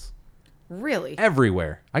 sunglasses. Really?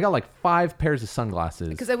 Everywhere. I got like 5 pairs of sunglasses.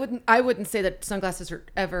 Because I wouldn't say that sunglasses are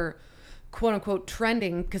ever quote unquote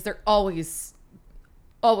trending, because they're always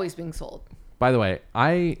being sold. By the way,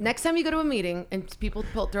 Next time you go to a meeting and people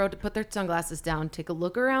put their sunglasses down, take a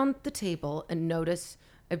look around the table and notice.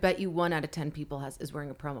 I bet you 1 out of 10 people is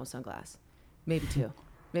wearing a promo sunglass, maybe 2,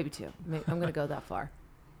 maybe 2. I'm going to go that far.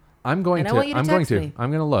 I'm going And I to. want you to I'm going text to. me. I'm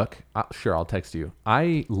going to look. Sure, I'll text you.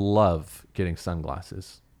 I love getting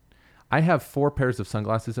sunglasses. I have 4 pairs of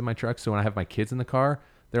sunglasses in my truck, so when I have my kids in the car,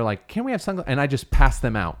 they're like, "Can we have sunglasses?" And I just pass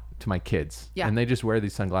them out to my kids, Yeah. and they just wear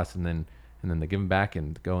these sunglasses, and then they give them back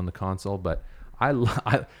and go in the console. But I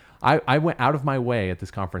went out of my way at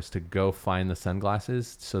this conference to go find the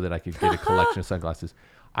sunglasses so that I could get a collection of sunglasses.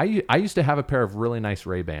 I used to have a pair of really nice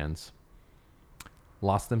Ray-Bans.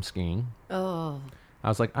 Lost them skiing. Oh, I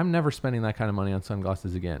was like, I'm never spending that kind of money on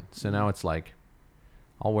sunglasses again. So now it's like,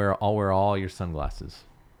 I'll wear all your sunglasses.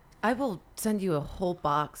 I will send you a whole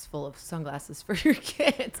box full of sunglasses for your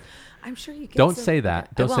kids. I'm sure you get Don't some- say that.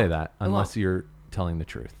 Okay, I Don't say won't. that I won't. unless you're telling the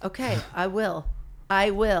truth. Okay, I will.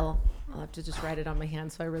 I'll have to just write it on my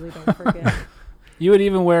hand so I really don't forget. You would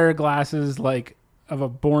even wear glasses like of a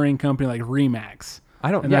boring company like Remax.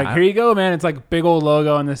 I don't. And Yeah, like, here you go, man. It's like big old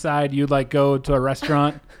logo on the side. You'd like go to a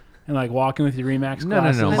restaurant and like walk in with your Remax No, no,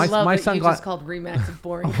 glasses. no. I My love that you sungla- just called Remax a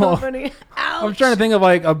boring company. Ouch. I'm trying to think of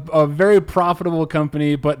like a very profitable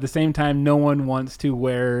company, but at the same time, no one wants to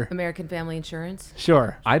wear. American Family Insurance.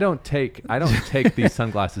 Sure. I don't take these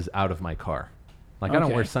sunglasses out of my car. Like I don't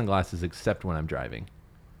Okay. wear sunglasses except when I'm driving.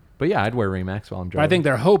 But yeah, I'd wear Remax while I'm But driving. I think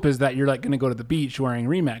their hope is that you're like going to go to the beach wearing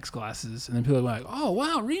Remax glasses, and then people are like, "Oh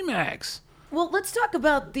wow, Remax." Well, let's talk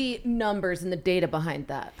about the numbers and the data behind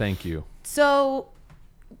that. Thank you. So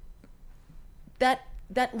that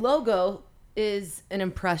logo is an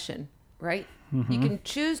impression, right? You can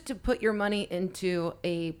choose to put your money into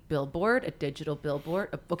a billboard, a digital billboard.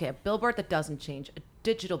 A billboard that doesn't change, a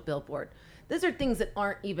digital billboard. Those are things that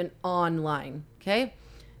aren't even online, okay?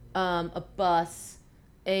 A bus,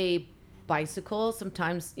 a bicycle.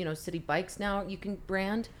 Sometimes, city bikes now you can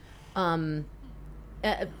brand.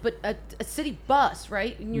 but a city bus,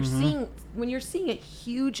 right? And you're when you're seeing a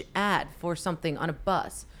huge ad for something on a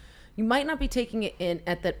bus, you might not be taking it in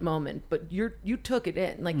at that moment, but you took it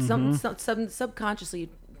in. Like some subconsciously,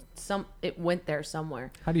 it went there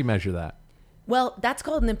somewhere. How do you measure that? Well, that's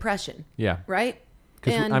called an impression. Yeah. Right?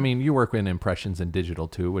 Because, I mean, you work in impressions and digital,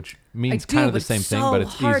 too, which means I do, kind of the but same thing, so but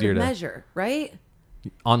it's hard easier to to measure, right?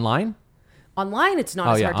 Online? Online, it's not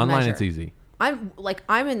Oh, as yeah. hard to Online, measure. it's easy.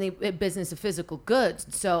 I'm in the business of physical goods,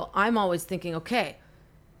 so I'm always thinking, okay,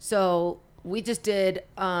 so we just did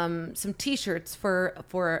some T-shirts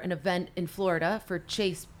for an event in Florida for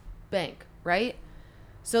Chase Bank, right?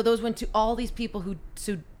 So those went to all these people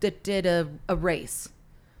that did a race.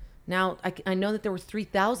 Now I know that there were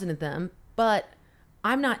 3,000 of them, but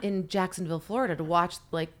I'm not in Jacksonville, Florida, to watch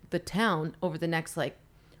like the town over the next like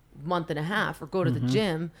month and a half, or go to the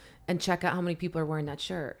gym and check out how many people are wearing that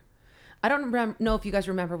shirt. I don't know if you guys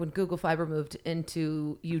remember when Google Fiber moved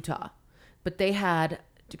into Utah, but they had.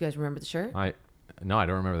 Do you guys remember the shirt? No, I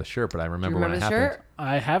don't remember the shirt, but I remember, Do you remember when it the happened. shirt?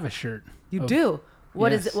 I have a shirt. You do.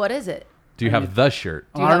 What is yes. it? What is it? Do you have the shirt?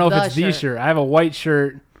 Do you I don't know have if it's the the shirt? shirt. I have a white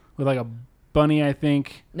shirt with like a bunny, I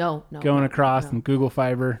think, No. going across No. and Google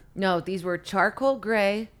Fiber. No, these were charcoal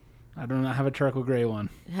gray I don't have a charcoal gray one.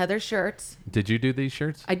 Heather shirts. Did you do these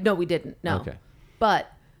shirts? No, we didn't. No. Okay.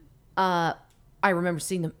 But I remember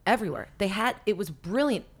seeing them everywhere. It was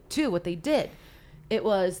brilliant too, what they did. It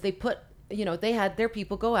was, they put, they had their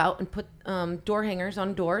people go out and put door hangers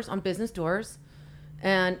on doors, on business doors.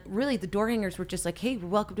 And really the door hangers were just like, hey,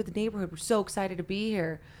 welcome to the neighborhood. We're so excited to be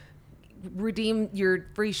here. Redeem your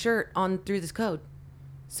free shirt through this code.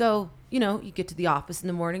 So, you get to the office in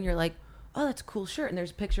the morning, you're like, oh, that's a cool shirt. And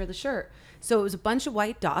there's a picture of the shirt. So it was a bunch of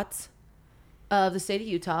white dots of the state of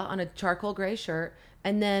Utah on a charcoal gray shirt.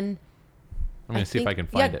 And then I'm going to see if I can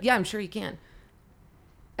find it. Yeah, I'm sure you can.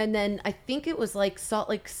 And then I think it was like Salt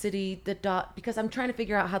Lake City, the dot, because I'm trying to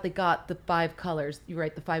figure out how they got the 5 colors. You're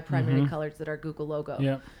right, the 5 primary colors that are Google logo.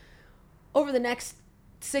 Yeah. Over the next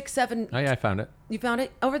 6, 7. Oh, yeah, I found it. You found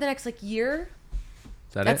it? Over the next year.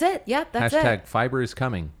 Is that That's it. Yeah, that's Hashtag it. fiber is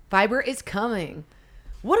coming. Fiber is coming.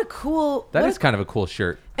 What a cool. That is kind of a cool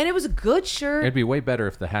shirt. And it was a good shirt. It'd be way better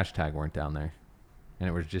if the hashtag weren't down there. And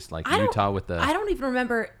it was just like I Utah with the... I don't even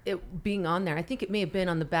remember it being on there. I think it may have been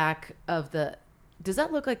on the back of the... Does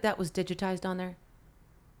that look like that was digitized on there?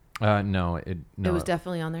 No. It was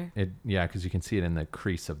definitely on there? Yeah, because you can see it in the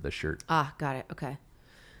crease of the shirt. Ah, got it. Okay.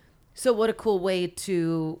 So what a cool way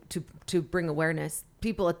to bring awareness.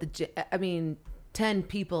 People at the gym... 10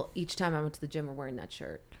 people each time I went to the gym were wearing that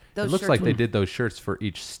shirt. It looks like they did those shirts for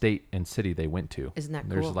each state and city they went to. Isn't that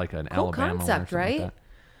There's cool? like an Cool Alabama concept, one or something right? like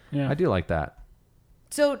that. Yeah. I do like that.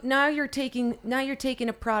 So now you're taking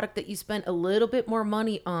a product that you spent a little bit more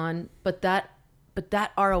money on, but that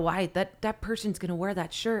ROI, that person's gonna wear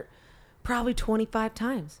that shirt probably 25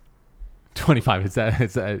 times. 25 is that?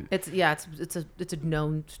 It's a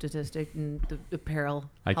known statistic in the apparel.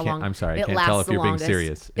 I'm sorry, I it can't tell lasts if you're the being longest.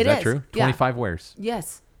 serious. Is It that is, true? yeah. 25 wears.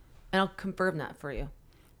 Yes, and I'll confirm that for you,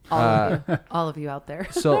 all of you out there.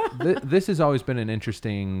 So this has always been an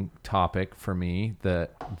interesting topic for me. The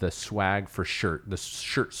swag for shirt, the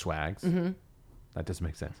shirt swags. Mm-hmm. That doesn't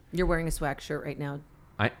make sense. You're wearing a swag shirt right now.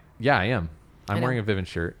 I am. I'm wearing a Vivint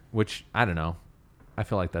shirt, which I don't know. I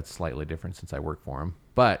feel like that's slightly different since I work for them.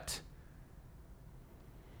 But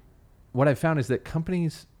what I've found is that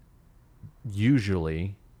companies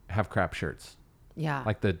usually have crap shirts, Yeah,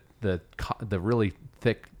 like the really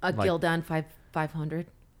thick. a like, Gildan 500.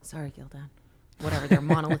 Sorry, Gildan. Whatever, they're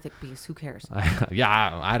monolithic beasts. Who cares?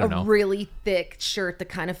 yeah, I don't know. A really thick shirt that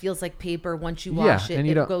kind of feels like paper. Once you Yeah, wash and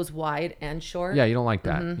you it don't- goes wide and short. Yeah, you don't like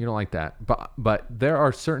that. You don't like that. But there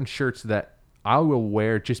are certain shirts that I will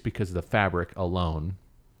wear just because of the fabric alone.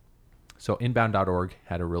 So inbound.org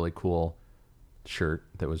had a really cool shirt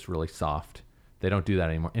that was really soft. They don't do that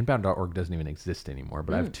anymore. Inbound.org doesn't even exist anymore.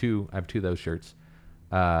 But I have two of those shirts.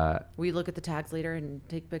 Will you look at the tags later and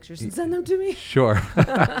take pictures and send them to me? Sure.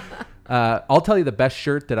 I'll tell you the best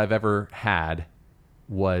shirt that I've ever had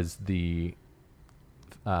was the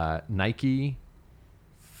Nike.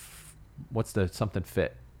 What's the something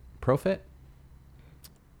fit? ProFit?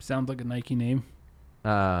 Sounds like a Nike name.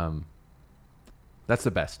 That's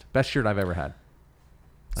the best shirt I've ever had.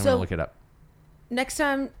 I'm gonna look it up. Next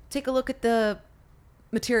time, take a look at the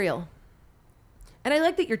material. And I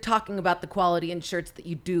like that you're talking about the quality in shirts that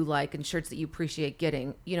you do like and shirts that you appreciate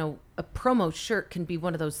getting. You know, a promo shirt can be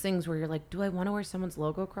one of those things where you're like, do I want to wear someone's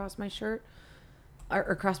logo across my shirt or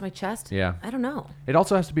across my chest? Yeah. I don't know. It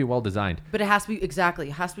also has to be well designed. But it has to be, exactly,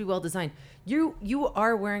 it has to be well designed. You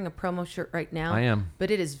are wearing a promo shirt right now. I am.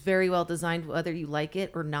 But it is very well designed, whether you like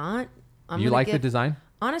it or not. You like the design?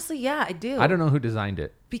 Honestly, yeah, I do. I don't know who designed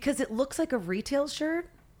it. Because it looks like a retail shirt.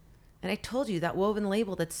 And I told you that woven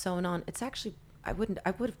label that's sewn on, it's actually, I would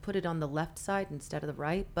have put it on the left side instead of the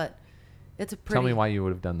right, but it's a pretty. Tell me why you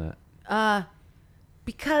would have done that.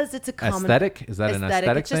 Because it's a common. Aesthetic? Is that an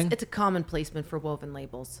aesthetic thing? It's a common placement for woven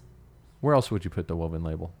labels. Where else would you put the woven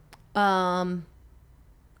label?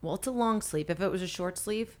 Well, it's a long sleeve. If it was a short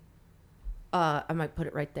sleeve, I might put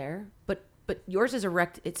it right there. But yours is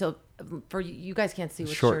erect. It's a for you guys can't see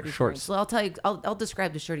what shirt he's wearing. So I'll tell you. I'll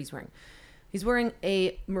describe the shirt he's wearing. He's wearing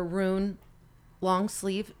a maroon long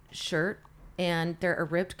sleeve shirt, and there are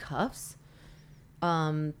ribbed cuffs.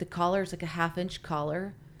 The collar is like a 1/2-inch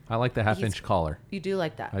collar. I like the 1/2-inch collar. You do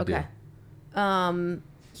like that? I okay. do.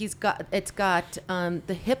 It's got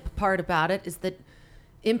the hip part about it is that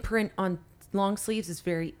imprint on long sleeves is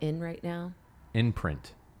very in right now.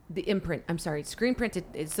 Imprint. The imprint, I'm sorry, screen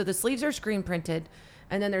printed. So the sleeves are screen printed,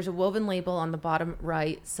 and then there's a woven label on the bottom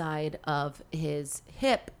right side of his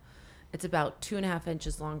hip. It's about 2.5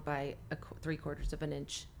 inches long by 3/4 of an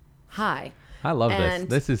inch high. I love this.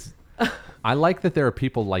 This is. I like that there are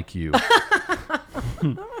people like you.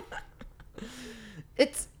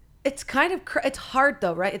 It's kind of it's hard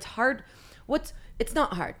though, right? It's hard. It's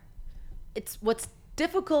not hard. What's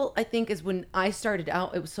difficult, I think, is when I started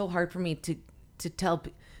out, it was so hard for me to tell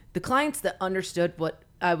the clients that understood what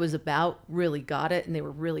I was about really got it, and they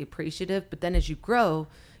were really appreciative. But then as you grow,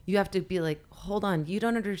 you have to be like, hold on, you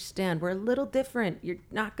don't understand. We're a little different.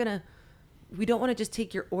 We don't want to just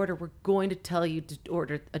take your order. We're going to tell you to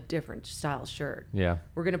order a different style shirt. Yeah.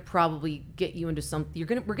 We're going to probably get you into something.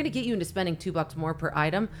 We're going to get you into spending $2 more per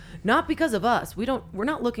item, not because of us. We're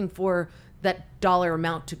not looking for that dollar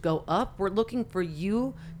amount to go up. We're looking for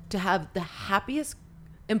you to have the happiest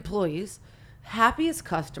employees, happiest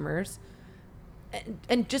customers,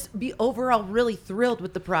 and just be overall really thrilled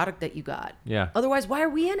with the product that you got. Yeah. Otherwise, why are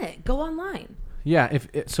we in it? Go online. Yeah.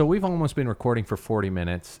 So we've almost been recording for 40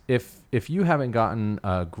 minutes. If you haven't gotten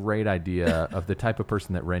a great idea of the type of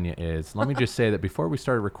person that Renya is, let me just say that before we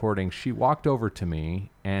started recording, she walked over to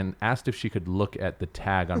me and asked if she could look at the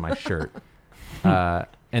tag on my shirt.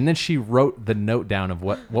 And then she wrote the note down of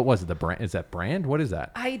what was it? The brand? Is that brand? What is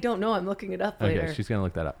that? I don't know. I'm looking it up later. Okay, she's gonna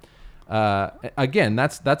look that up. Again,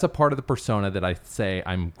 that's a part of the persona that I say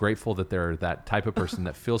I'm grateful that they're that type of person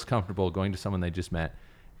that feels comfortable going to someone they just met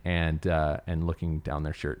and looking down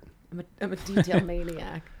their shirt. I'm a detail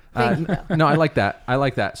maniac. Thank you, though. No, I like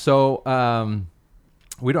that. So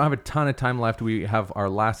we don't have a ton of time left. We have our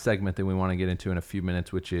last segment that we want to get into in a few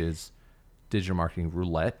minutes, which is digital marketing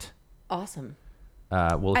roulette. Awesome.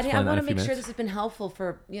 We'll explain I that in want a to few make sure minutes. this has been helpful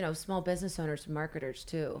for small business owners and marketers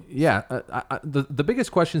too. Yeah, the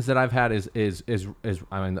biggest questions that I've had is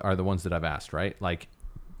are the ones that I've asked, right? Like,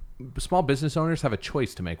 small business owners have a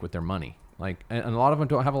choice to make with their money, like, and a lot of them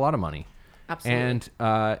don't have a lot of money. Absolutely. And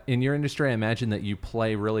in your industry, I imagine that you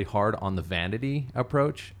play really hard on the vanity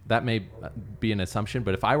approach. That may be an assumption,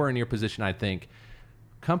 but if I were in your position, I'd think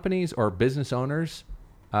companies or business owners,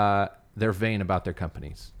 they're vain about their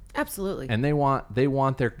companies. Absolutely. And they want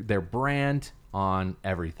their brand on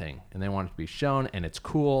everything, and they want it to be shown, and it's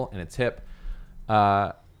cool and it's hip.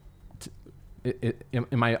 Am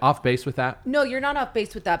I off base with that? No, you're not off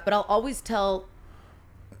base with that, but I'll always tell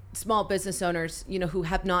small business owners, who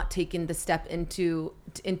have not taken the step into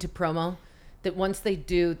promo, that once they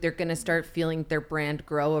do, they're going to start feeling their brand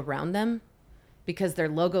grow around them because their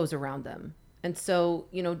logo's around them. And so,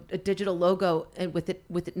 a digital logo, and with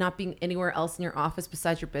it not being anywhere else in your office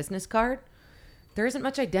besides your business card, there isn't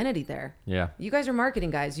much identity there. Yeah. You guys are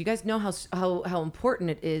marketing guys. You guys know how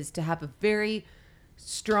important it is to have a very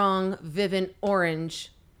strong, vivid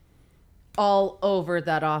orange all over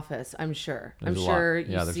that office. I'm sure. There's I'm a lot. sure Yeah,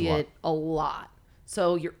 you there's see a lot. it a lot.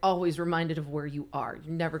 So you're always reminded of where you are.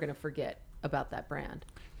 You're never going to forget about that brand.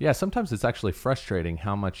 Yeah, sometimes it's actually frustrating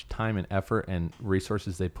how much time and effort and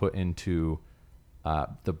resources they put into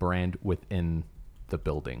the brand within the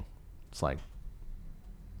building. It's like,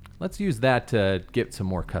 let's use that to get some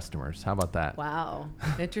more customers. How about that? Wow.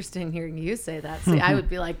 Interesting hearing you say that. See, I would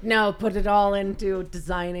be like, no, put it all into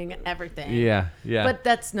designing everything. Yeah. But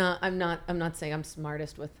that's not, I'm not saying I'm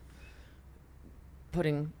smartest with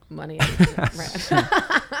putting money into brand.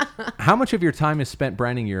 How much of your time is spent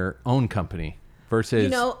branding your own company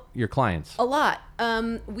versus your clients? A lot.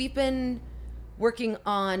 We've been working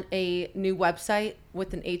on a new website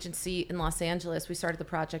with an agency in Los Angeles. We started the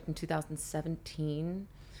project in 2017.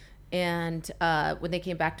 And when they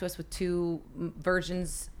came back to us with two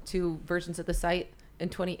versions of the site in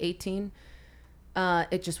 2018,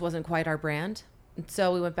 it just wasn't quite our brand. And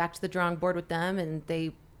so we went back to the drawing board with them, and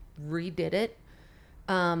they redid it.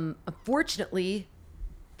 Unfortunately,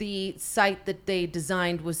 the site that they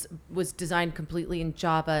designed was designed completely in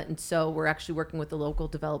Java, and so we're actually working with a local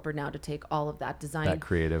developer now to take all of that design, That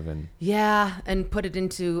creative and and put it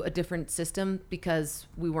into a different system, because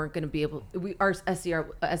we weren't going to be able. Our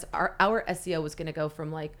SEO was going to go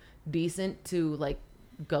from like decent to like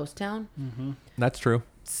ghost town. that's true.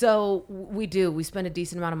 So we spend a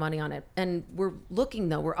decent amount of money on it, and we're looking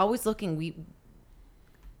though. We're always looking.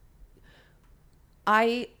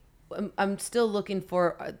 I'm still looking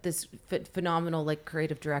for this phenomenal like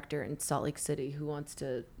creative director in Salt Lake City who wants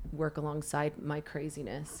to work alongside my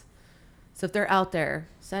craziness. So if they're out there,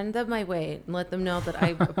 send them my way and let them know that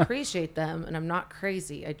I appreciate them and I'm not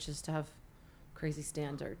crazy. I just have crazy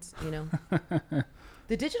standards, you know?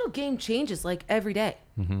 The digital game changes like every day.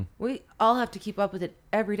 We all have to keep up with it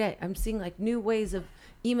every day. I'm seeing like new ways of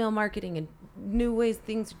email marketing and new ways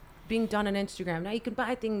things being done on Instagram. Now you can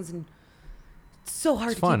buy things, and it's so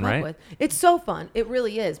hard to fun, keep right? up with. It's so fun. It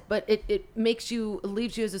really is. But it leaves you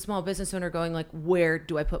as a small business owner going like, where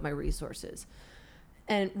do I put my resources?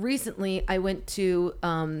 And recently I went to,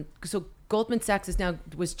 so Goldman Sachs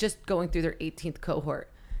was just going through their 18th cohort.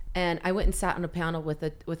 And I went and sat on a panel with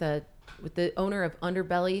the owner of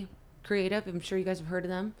Underbelly Creative. I'm sure you guys have heard of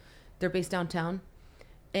them. They're based downtown.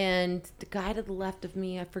 And the guy to the left of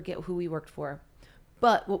me, I forget who he worked for.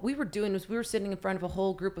 But what we were doing was we were sitting in front of a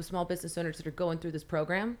whole group of small business owners that are going through this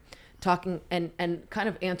program, talking and kind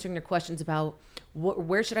of answering their questions about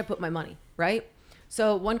where should I put my money, right?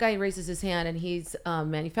 So one guy raises his hand, and he's a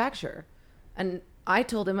manufacturer. And I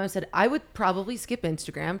told him, I said, I would probably skip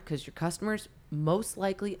Instagram because your customers most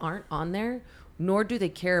likely aren't on there, nor do they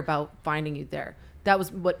care about finding you there. That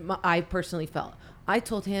was what I personally felt. I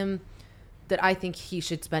told him that I think he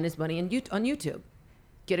should spend his money on YouTube.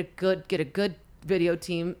 Get a good video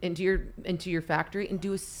team into your factory and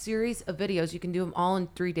do a series of videos. You can do them all in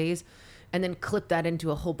 3 days, and then clip that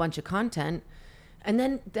into a whole bunch of content.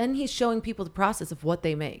 And then he's showing people the process of what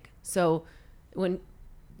they make. So when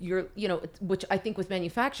you're, which I think with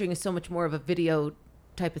manufacturing is so much more of a video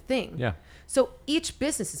type of thing. Yeah. So each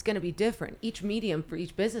business is going to be different. Each medium for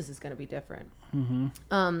each business is going to be different.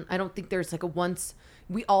 I don't think there's like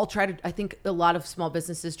we all try to, I think a lot of small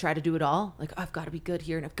businesses try to do it all. Like, I've got to be good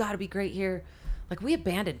here and I've got to be great here. Like, we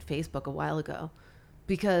abandoned Facebook a while ago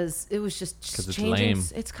because it was just changing. Lame.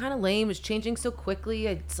 It's kind of lame. It's changing so quickly.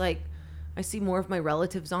 It's like, I see more of my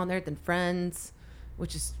relatives on there than friends,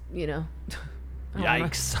 which is, I don't know.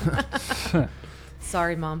 Yikes.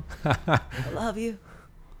 Sorry, Mom. I love you.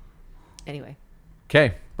 Anyway.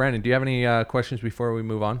 Okay, Brandon, do you have any questions before we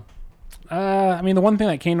move on? I mean, the one thing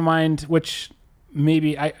that came to mind, which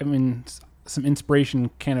maybe some inspiration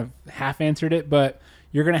kind of half answered it, but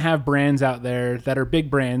you're going to have brands out there that are big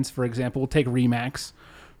brands. For example, we'll take Remax,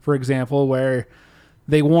 for example, where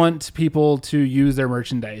they want people to use their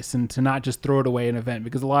merchandise and to not just throw it away at an event,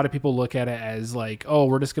 because a lot of people look at it as like, oh,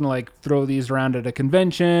 we're just going to like throw these around at a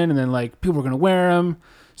convention and then like people are going to wear them.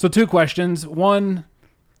 So 2 questions. One,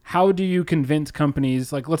 how do you convince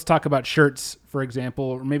companies, like let's talk about shirts, for example,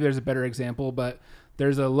 or maybe there's a better example, but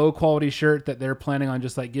there's a low quality shirt that they're planning on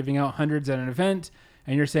just like giving out hundreds at an event.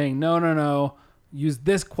 And you're saying, no, use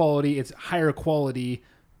this quality. It's higher quality,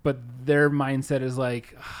 but their mindset is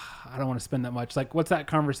like, I don't want to spend that much. Like, what's that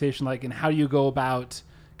conversation like? And how do you go about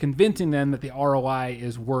convincing them that the ROI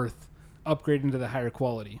is worth upgrading to the higher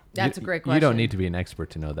quality? That's a great question. You don't need to be an expert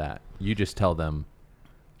to know that. You just tell them,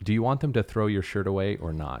 do you want them to throw your shirt away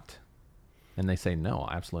or not? And they say, no,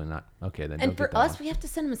 absolutely not. Okay, then. And for us, we have to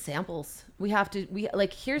send them samples. We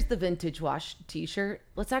here's the vintage wash t-shirt.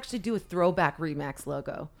 Let's actually do a throwback Remax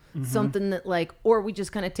logo. Something that or we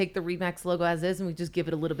just kind of take the Remax logo as is and we just give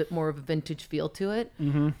it a little bit more of a vintage feel to it.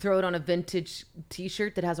 Throw it on a vintage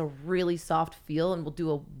t-shirt that has a really soft feel, and we'll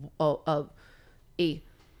do a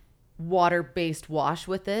water-based wash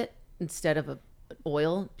with it instead of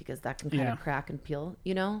oil, because that can kind of crack and peel,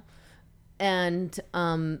 and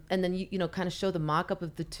then you kind of show the mock-up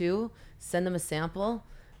of the two, send them a sample,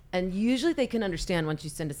 and usually they can understand once you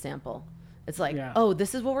send a sample. It's like, oh,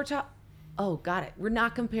 this is what we're talking. Oh, got it. We're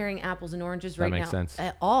not comparing apples and oranges right now. That makes sense.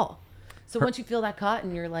 At all. So once you feel that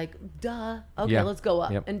cotton, you're like, duh. Okay, let's go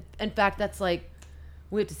up. Yep. And in fact, that's like,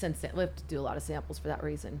 we have to do a lot of samples for that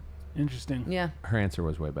reason. Interesting. Yeah. Her answer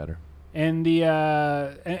was way better. And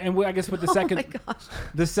I guess with the second, Oh my gosh.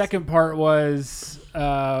 the second part was,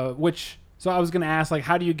 so I was going to ask, like,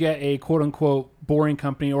 how do you get a quote unquote boring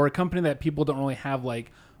company, or a company that people don't really have like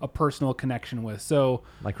a personal connection with? So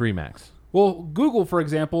like Remax. Well, Google, for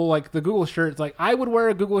example, like the Google shirt, it's like, I would wear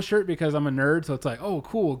a Google shirt because I'm a nerd. So it's like, oh,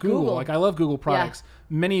 cool, Google. Like, I love Google products.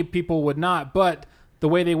 Many people would not, but the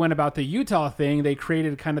way they went about the Utah thing, they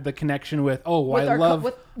created kind of the connection with, oh, With I our love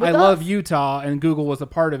with I love us. Utah, and Google was a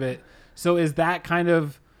part of it. So is that kind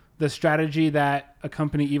of the strategy that a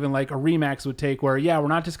company even like a Remax would take, where, yeah, we're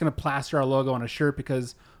not just going to plaster our logo on a shirt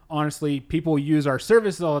because honestly, people use our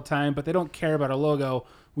services all the time, but they don't care about a logo.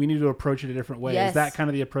 We need to approach it a different way. Yes. Is that kind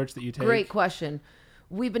of the approach that you take? Great question.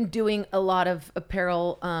 We've been doing a lot of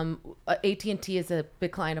apparel. AT&T is a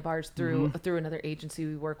big client of ours through another agency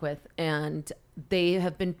we work with, and they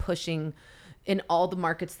have been pushing in all the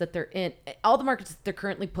markets that they're in, all the markets that they're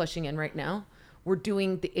currently pushing in right now. We're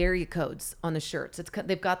doing the area codes on the shirts.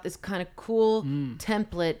 They've got this kind of cool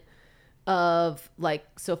template of like,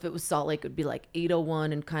 so if it was Salt Lake, it would be like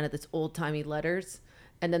 801 and kind of this old timey letters,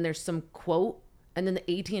 and then there's some quote. And then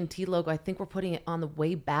the AT&T logo, I think we're putting it on the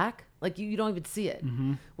way back. Like you don't even see it,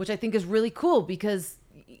 which I think is really cool because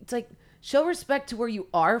it's like show respect to where you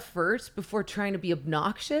are first before trying to be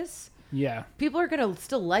obnoxious. Yeah. People are going to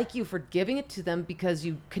still like you for giving it to them because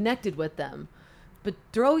you connected with them. But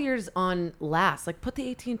throw yours on last. Like put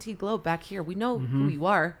the AT&T globe back here. We know who you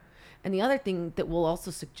are. And the other thing that we'll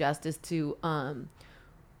also suggest is to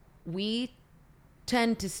we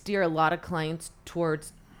tend to steer a lot of clients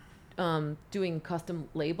towards doing custom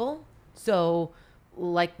label. So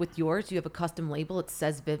like with yours, you have a custom label. It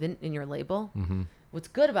says Vivint in your label. What's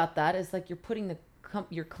good about that is like you're putting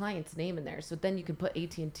your client's name in there. So then you can put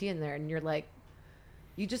AT&T in there and you're like,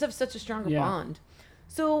 you just have such a stronger bond.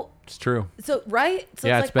 So It's true. so right. So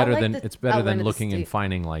Yeah, it's, it's like, I better like than the it's better outline than of the looking and state.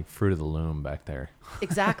 finding like Fruit of the Loom back there.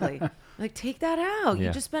 Exactly. Like take that out. Yeah.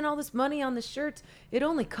 You just spent all this money on the shirts. It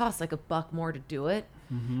only costs like $1 more to do it,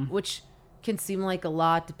 which can seem like a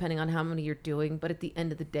lot depending on how many you're doing. But at the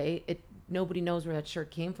end of the day, nobody knows where that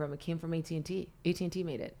shirt came from. It came from AT&T. AT&T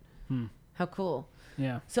made it. How cool.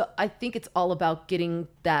 Yeah. So I think it's all about getting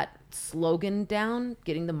that slogan down,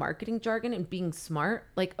 getting the marketing jargon, and being smart.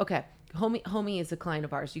 Like, okay, Homie is a client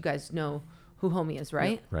of ours. You guys know who Homie is,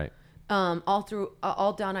 right? Right.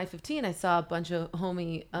 All down I-15, I saw a bunch of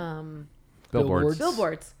Homie Billboards.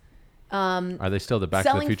 billboards. Are they still the Back to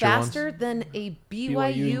the Selling Future faster ones? than a BYU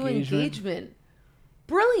BYU engagement.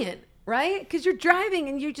 Brilliant, right? Because you're driving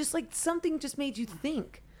and you're just like, something just made you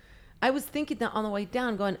think. I was thinking that on the way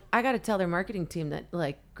down, going, I got to tell their marketing team that,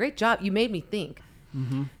 like, great job. You made me think.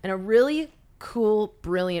 And a really cool,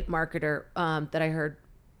 brilliant marketer that I heard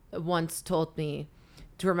once told me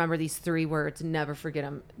to remember these 3 words and never forget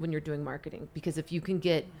them when you're doing marketing. Because if you can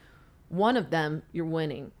get one of them, you're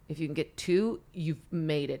winning. If you can get 2, you've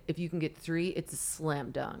made it. If you can get 3, it's a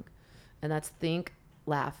slam dunk. And that's think,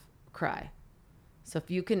 laugh, cry. So if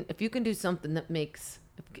you can do something that makes,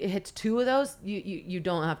 if it hits 2 of those, you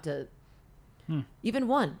don't have to, even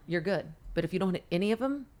 1, you're good. But if you don't hit any of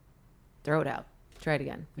them, throw it out. Try it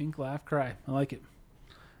again. Think, laugh, cry. I like it.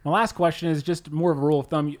 My last question is just more of a rule of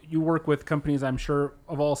thumb. You work with companies, I'm sure,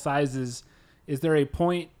 of all sizes. Is there a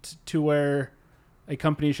point to where a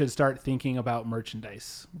company should start thinking about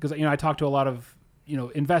merchandise? Because, I talk to a lot of,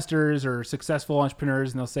 investors or successful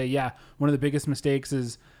entrepreneurs, and they'll say, yeah, one of the biggest mistakes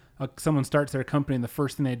is someone starts their company and the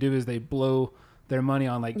first thing they do is they blow their money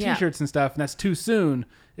on like t-shirts and stuff, and that's too soon.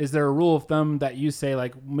 Is there a rule of thumb that you say,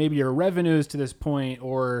 like, maybe your revenues to this point,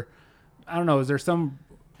 or I don't know, is there some,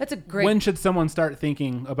 That's a great. when should someone start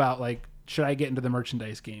thinking about, like, should I get into the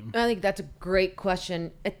merchandise game? I think that's a great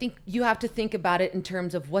question. I think you have to think about it in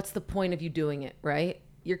terms of what's the point of you doing it, right?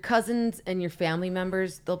 Your cousins and your family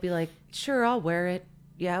members, they'll be like, sure, I'll wear it.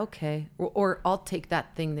 Yeah, okay. Or I'll take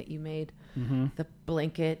that thing that you made, the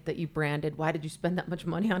blanket that you branded. Why did you spend that much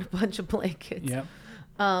money on a bunch of blankets? Yep.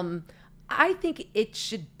 I think it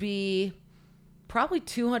should be probably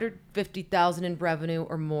 250,000 in revenue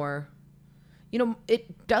or more.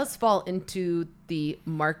 It does fall into the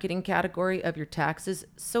marketing category of your taxes,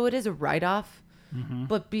 so it is a write-off.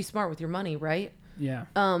 But be smart with your money, right? Yeah.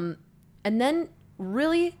 And then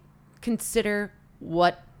really consider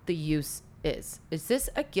what the use is. Is this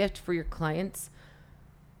a gift for your clients?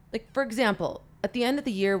 Like, for example, at the end of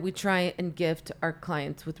the year, we try and gift our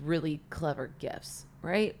clients with really clever gifts,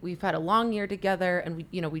 right? We've had a long year together, and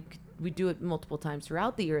we do it multiple times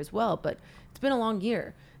throughout the year as well, but it's been a long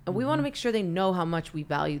year. And we want to make sure they know how much we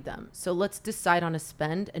value them. So let's decide on a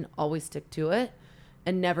spend and always stick to it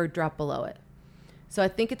and never drop below it. So I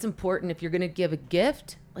think it's important, if you're going to give a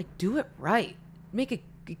gift, like, do it right. Make a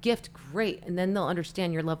gift great, and then they'll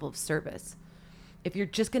understand your level of service. If you're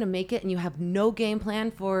just going to make it and you have no game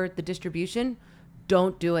plan for the distribution,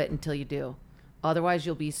 don't do it until you do. Otherwise,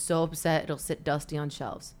 you'll be so upset it'll sit dusty on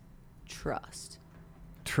shelves. Trust.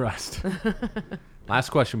 Last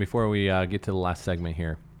question before we get to the last segment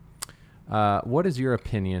here. What is your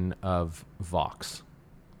opinion of Vox?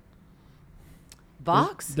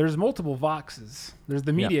 Vox? There's multiple Voxes. There's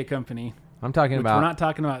the media company. I'm talking Which about. we're not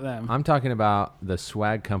talking about them. I'm talking about the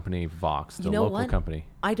swag company Vox, the You know local what? company.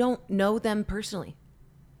 I don't know them personally.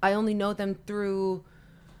 I only know them through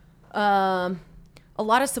a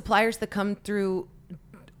lot of suppliers that come through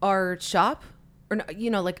our shop, or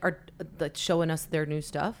like our like showing us their new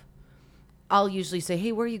stuff. I'll usually say,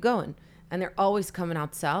 "Hey, where are you going?" And they're always coming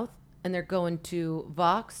out south, and they're going to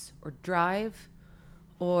Vox or Drive,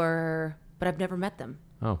 but I've never met them,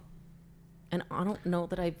 Oh, and I don't know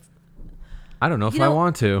that I've. I don't know if You I know,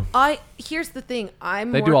 want to. Here's the thing.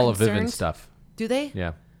 I'm They more do all of concerned. Vivint stuff. Do they?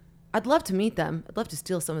 Yeah. I'd love to meet them. I'd love to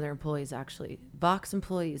steal some of their employees, actually. Vox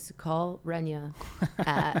employees, call Renya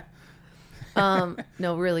at.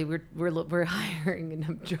 No, really, we're hiring, and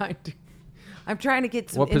I'm trying to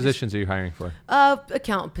get some. What positions are you hiring for?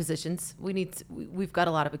 Account positions. We've got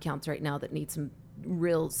a lot of accounts right now that need some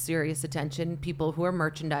real serious attention. People who are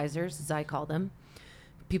merchandisers, as I call them.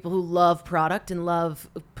 People who love product and love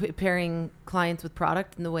pairing clients with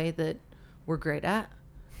product in the way that we're great at.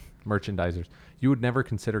 Merchandisers. You would never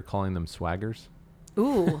consider calling them swaggers?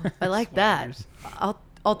 Ooh, I like that.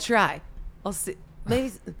 I'll try. I'll see.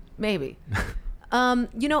 Maybe. I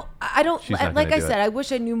don't She's not like gonna I do said. it. I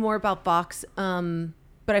wish I knew more about Vox. But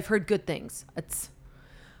I've heard good things.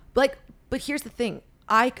 But here's the thing.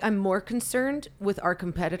 I'm more concerned with our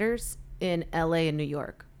competitors in LA and New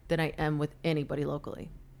York than I am with anybody locally,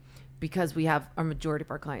 because our majority of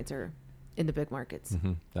our clients are in the big markets.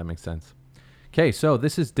 That makes sense. Okay, so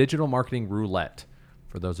this is digital marketing roulette.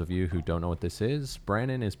 For those of you who don't know what this is,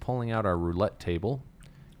 Brandon is pulling out our roulette table.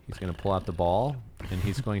 He's going to pull out the ball, and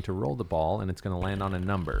he's going to roll the ball, and it's going to land on a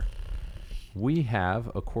number. We have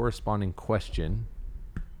a corresponding question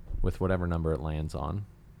with whatever number it lands on,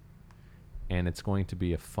 and it's going to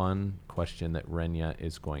be a fun question that Renya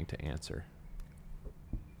is going to answer.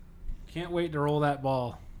 Can't wait to roll that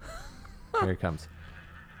ball. Here it comes.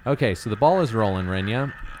 Okay, so the ball is rolling,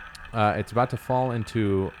 Renya. It's about to fall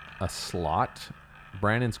into a slot.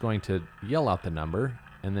 Brandon's going to yell out the number,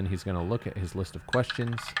 and then he's going to look at his list of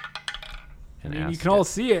questions and ask You can all it.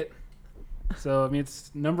 see it. So, it's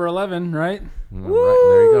number 11, right? Right,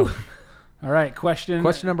 there you go. All right, question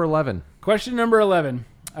Question number 11. Question number 11.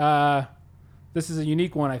 This is a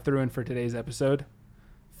unique one I threw in for today's episode.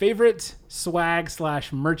 Favorite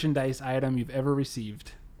swag/merchandise item you've ever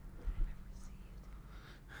received?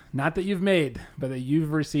 Not that you've made, but that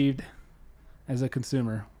you've received as a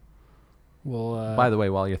consumer. Well, By the way,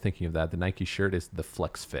 while you're thinking of that, the Nike shirt is the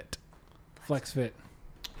Flex Fit. Flex Fit.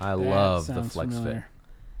 I That love the sounds Flex familiar. Fit.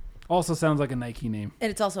 Also sounds like a Nike name. And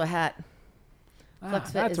it's also a hat. Flex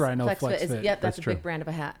Fit that's is, where I know Flex Fit. Fit. Yep, That's that's a true. big brand of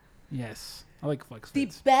a hat. Yes, I like Flex The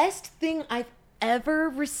Fits. best thing I've ever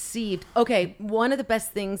received. Okay, one of the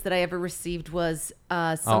best things that I ever received was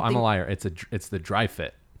something. Oh, I'm a liar. It's the Dry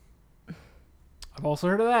Fit. I've also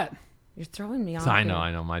heard of that. You're throwing me off. I here.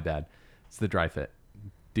 know. My bad. It's the Dry Fit.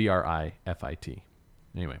 DRIFIT.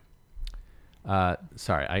 Anyway.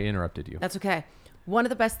 Sorry, I interrupted you. That's okay. One of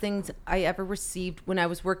the best things I ever received when I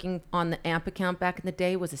was working on the AMP account back in the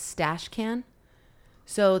day was a stash can.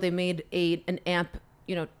 So they made an AMP,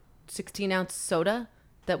 16-ounce soda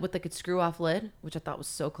that with like a screw-off lid, which I thought was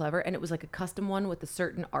so clever. And it was like a custom one with a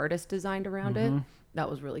certain artist designed around it. That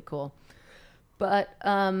was really cool. But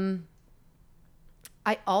I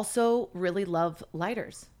also really love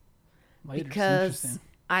lighters. Lighters, Because interesting.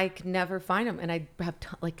 I can never find them. And I have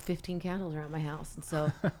like 15 candles around my house. And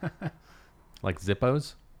so... Like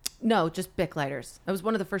Zippos? No, just Bic lighters. That was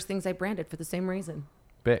one of the first things I branded for the same reason.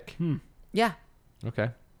 Bic. Yeah.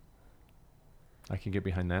 Okay. I can get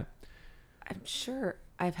behind that. I'm sure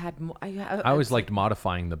I've had more. I always liked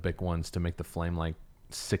modifying the Bic ones to make the flame like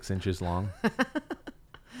 6 inches long.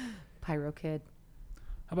 Pyro Kid.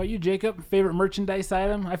 How about you, Jacob? Favorite merchandise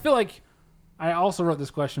item? I feel like I also wrote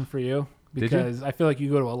this question for you Did you? because I feel like you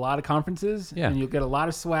go to a lot of conferences Yeah. and you'll get a lot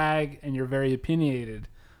of swag and you're very opinionated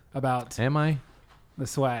about Am I? the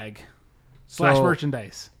swag slash So-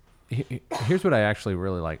 merchandise. Here's what I actually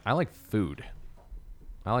really like. I like food.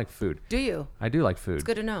 Do you? I do like food. It's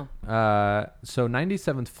good to know. So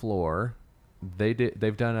 97th floor, they've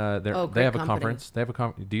done Oh, they great have a company. conference. They have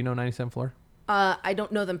a do you know 97th floor? I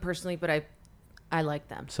don't know them personally, but I like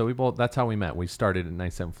them. So that's how we met. We started at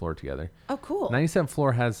 97th floor together. Oh, cool. 97th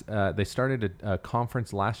floor has they started a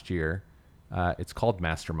conference last year. It's called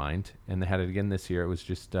Mastermind, and they had it again this year. It was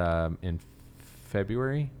just in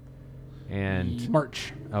February, and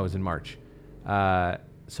March. Oh, it was in March. So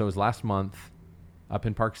it was last month up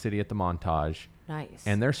in Park City at the Montage. Nice.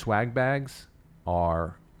 And their swag bags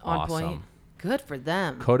are On awesome. point. Good for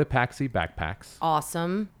them. Cotopaxi backpacks.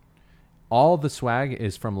 Awesome. All the swag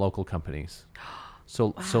is from local companies.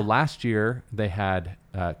 So last year they had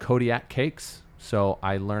Kodiak cakes. So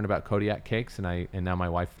I learned about Kodiak cakes, and now my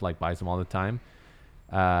wife like buys them all the time.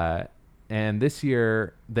 And this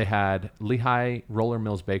year they had Lehigh Roller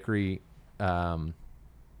Mills Bakery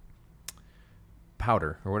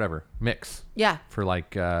powder or whatever mix Yeah. for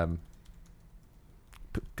like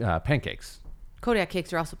pancakes. Kodiak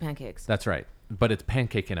cakes are also pancakes. That's right, but it's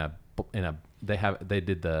pancake in a they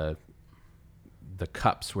did the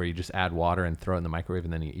cups where you just add water and throw it in the microwave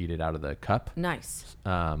and then you eat it out of the cup. Nice.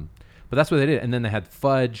 But that's what they did, and then they had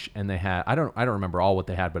fudge, and they had I don't remember all what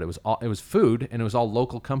they had, but it was food, and it was all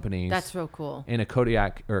local companies. That's real cool. In a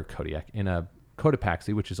Kodiak in a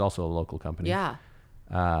Cotopaxi, which is also a local company. Yeah.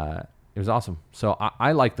 It was awesome. So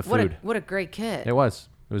I like the food. What a great kit. It was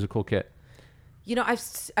a cool kit. You know,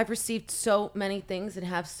 I've received so many things and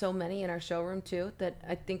have so many in our showroom too that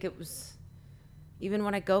I think it was, even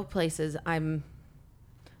when I go places, I'm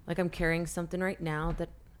carrying something right now that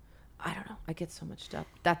I don't know. I get so much stuff.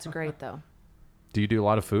 That's great though. Do you do a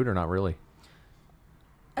lot of food or not really?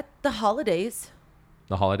 At the holidays.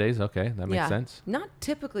 The holidays, okay, that makes sense. Not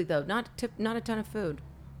typically though. Not a ton of food.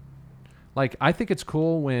 Like I think it's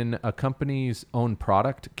cool when a company's own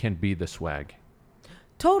product can be the swag.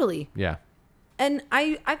 Totally. Yeah. And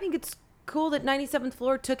I think it's cool that 97th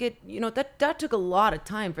Floor took it, you know, that took a lot of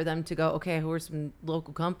time for them to go, okay, who are some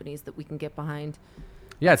local companies that we can get behind?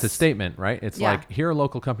 Yeah, it's a statement, right? It's Yeah. like here are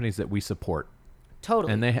local companies that we support.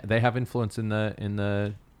 Totally. And they have influence in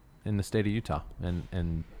the state of Utah,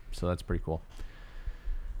 and so that's pretty cool.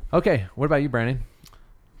 Okay, what about you, Brandon?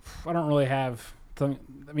 I don't really have something.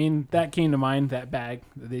 I mean, that came to mind, that bag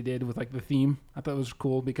that they did with like the theme. I thought it was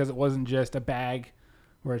cool because it wasn't just a bag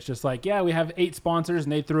where it's just like, yeah, we have 8 sponsors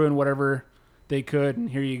and they threw in whatever they could and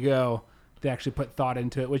here you go. They actually put thought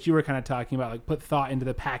into it, which you were kind of talking about, like put thought into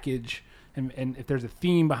the package, and if there's a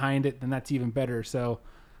theme behind it, then that's even better. So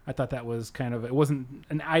I thought that was kind of, it wasn't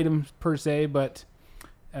an item per se, but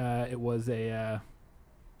it was a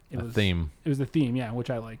theme. It was a theme, yeah, which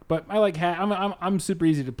I like. But I like hat. I'm super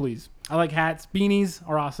easy to please. I like hats. Beanies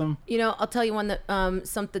are awesome. You know, I'll tell you one that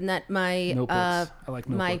something that my Notebooks. I like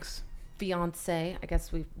notebooks. My fiance, I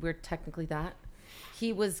guess we're technically that.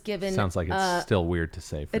 He was given. Sounds like it's still weird to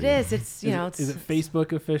say. For It you. is. It's you know. Is it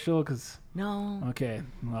Facebook official? Because no. Okay,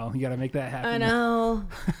 well, you got to make that happen. I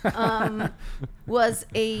know. Was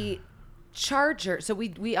a charger. So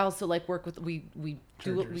we also like work with we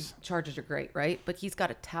Chargers. chargers are great, right? But he's got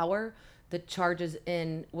a tower that charges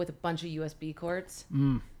in with a bunch of USB cords.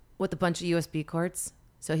 With a bunch of USB cords.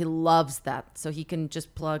 So he loves that. So he can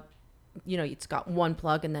just plug. You know, it's got one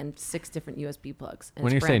plug and then 6 different USB plugs. And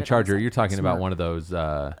When it's you're saying branded on the charger, side. you're talking Smart. about one of those.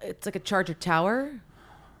 It's like a charger tower.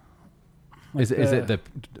 Is it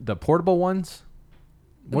the portable ones?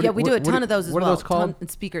 We do a ton of those as well. What are those called?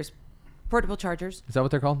 And speakers, portable chargers, Is that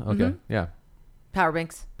what they're called? Okay, yeah, power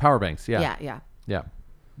banks. power banks. Yeah, Yeah.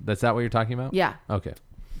 That's that what you're talking about? Yeah. Okay.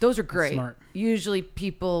 Those are great. smart. Usually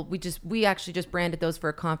people, we actually just branded those for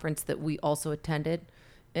a conference that we also attended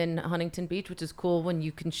in Huntington Beach, which is cool when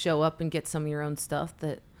you can show up and get some of your own stuff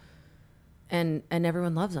and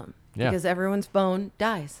everyone loves them because everyone's phone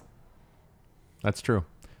dies. That's true.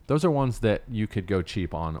 Those are ones that you could go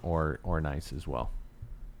cheap on or nice as well.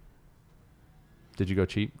 Did you go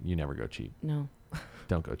cheap? You never go cheap. No,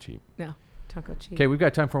 Don't go cheap. no, don't go cheap. Okay, we've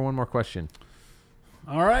got time for one more question.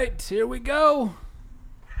 All right, here we go.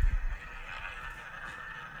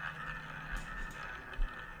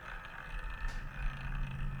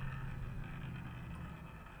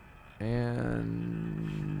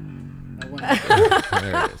 And I went-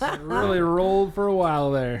 there it is. really rolled for a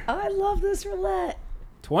while there. Oh, I love this roulette.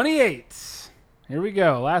 28. Here we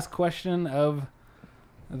go. Last question of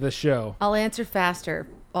the show. I'll answer faster,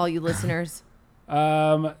 all you listeners.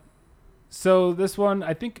 So this one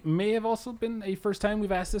I think may have also been a first time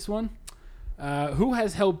we've asked this one. Who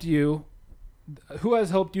has helped you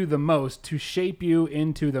the most to shape you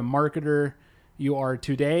into the marketer you are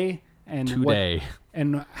today? And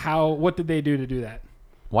what did they do to do that?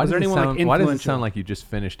 Why Was does, there it anyone, sound, like, why does it influential? sound like you just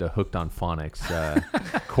finished a Hooked on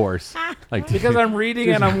Phonics course? Like Because I'm reading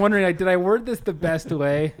and I'm wondering, like, did I word this the best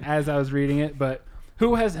way as I was reading it? But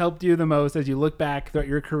who has helped you the most as you look back throughout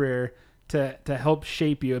your career to help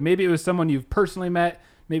shape you? Maybe it was someone you've personally met.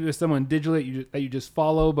 Maybe it was someone digitally that you just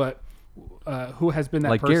follow. But who has been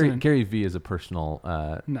that like person? Gary V is a personal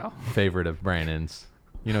No. favorite of Brandon's.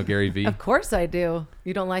 You know Gary V? Of course I do.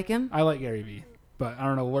 You don't like him? I like Gary Vee, but I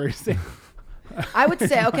don't know where he's. I would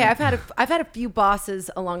say, okay, I've had a few bosses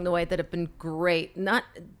along the way that have been great.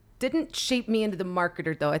 Didn't shape me into the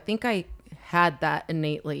marketer though. I think I had that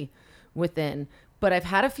innately within. but I've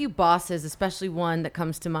had a few bosses, especially one that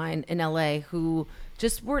comes to mind in LA, who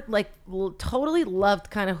just were like totally loved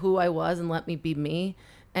kind of who I was and let me be me,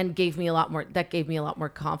 and gave me a lot more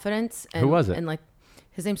confidence. And, Who was it? And like,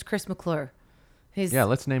 his name's Chris McClure. Yeah,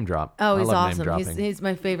 let's name drop. Oh, I he's love name awesome. dropping. He's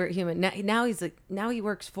my favorite human. Now he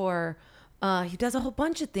works for, he does a whole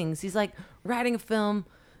bunch of things. He's like writing a film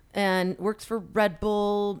and works for Red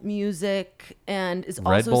Bull Music and is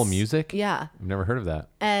Red also Bull Music? Yeah. I've never heard of that.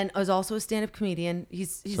 And is also a stand-up comedian.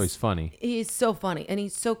 So he's funny. He's so funny, and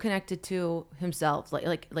he's so connected to himself,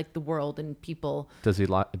 like the world and people. Does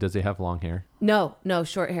he have long hair? No,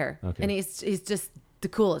 short hair. Okay. And he's just the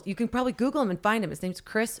coolest. You can probably Google him and find him. His name's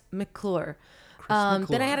Chris McClure.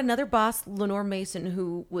 Then I had another boss, Lenore Mason,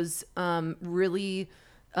 who was really,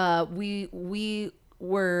 we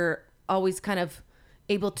were always kind of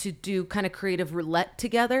able to do kind of creative roulette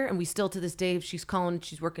together. And we still, to this day, if she's calling,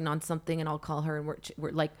 she's working on something, and I'll call her, and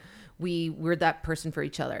we're like, we're that person for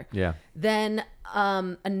each other. Yeah. Then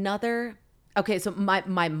okay, so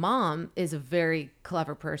my mom is a very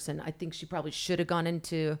clever person. I think she probably should have gone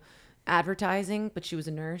into advertising, but she was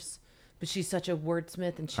a nurse. But she's such a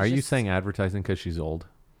wordsmith, and she's Are you saying advertising because she's old?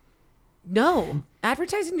 No,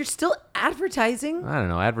 advertising. You're still advertising. I don't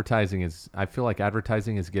know. I feel like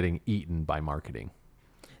advertising is getting eaten by marketing.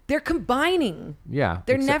 They're combining. Yeah.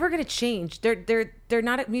 They're never going to change. They're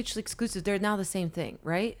not mutually exclusive. They're now the same thing,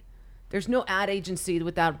 right? There's no ad agency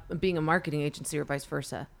without being a marketing agency, or vice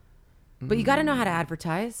versa. But you got to know how to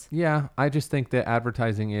advertise. Yeah, I just think that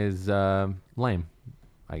advertising is lame,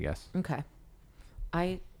 I guess. Okay,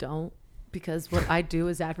 I don't, because what I do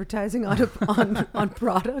is advertising on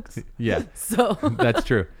products. Yeah. So That's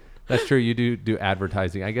true. That's true. You do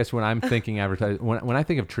advertising. I guess when I'm thinking advertising, when I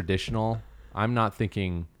think of traditional, I'm not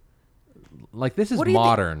thinking like this is What do you think-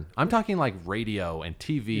 modern. I'm talking like radio and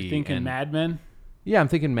TV. You're thinking and, Mad Men? Yeah, I'm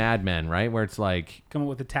thinking Mad Men, right? Where it's like, Come up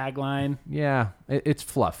with a tagline. yeah, it's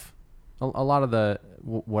fluff. A lot of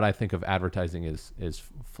what I think of advertising is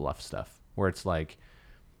fluff stuff, where it's like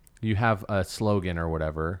you have a slogan or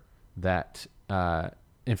whatever that,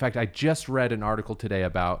 in fact, I just read an article today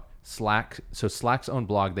about Slack. So Slack's own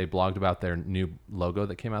blog, they blogged about their new logo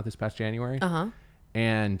that came out this past January. Uh-huh.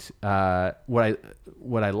 And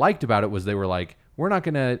what I liked about it was they were like, we're not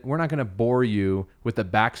gonna bore you with the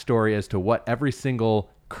backstory as to what every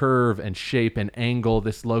single curve and shape and angle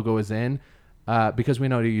this logo is in, because we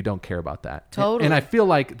know you don't care about that. Totally. And I feel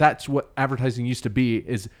like that's what advertising used to be: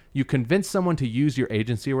 is you convince someone to use your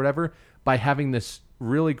agency or whatever by having this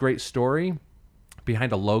really great story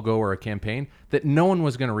behind a logo or a campaign that no one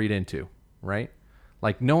was going to read into, right?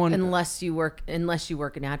 Like no one, unless you work in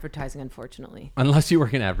advertising, unfortunately. unless you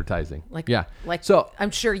work in advertising. Yeah. So I'm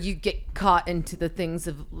sure you get caught into the things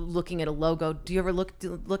of looking at a logo. Do you ever look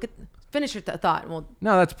at finish your thought? Well,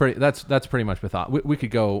 no, that's pretty much the thought. We could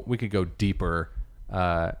go deeper.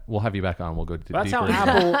 We'll have you back on. We'll go deeper. That's how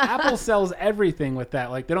Apple sells everything with that.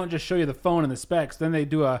 Like, they don't just show you the phone and the specs. Then they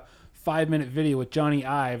do a 5-minute video with Johnny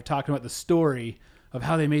Ive talking about the story of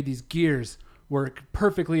how they made these gears work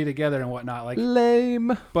perfectly together and whatnot. Like,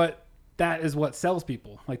 lame. but that is what sells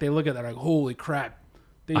people. Like, they look at that like, holy crap.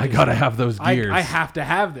 I gotta have those gears. I have to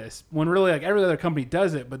have this. When really, like, every other company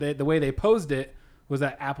does it, but the way they posed it was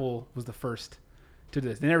that Apple was the first to do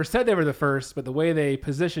this. They never said they were the first, but the way they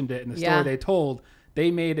positioned it and the story they told, they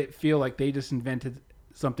made it feel like they just invented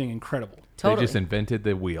something incredible. totally. They just invented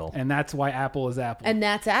the wheel. And that's why Apple is Apple. And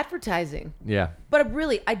that's advertising. Yeah. But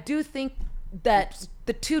really, I do think that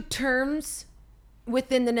the two terms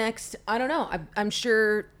within the next, I don't know, I'm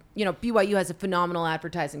sure, BYU has a phenomenal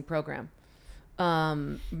advertising program.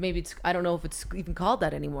 Maybe I don't know if it's even called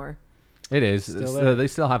that anymore. It is. there. They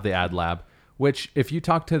still have the ad lab, which if you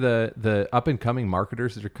talk to the up and coming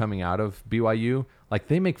marketers that are coming out of BYU, like,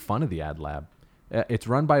 they make fun of the ad lab. It's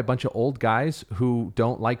run by a bunch of old guys who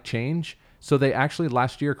don't like change. So they actually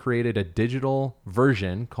last year created a digital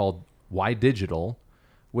version called Why Digital,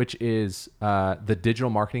 which is the digital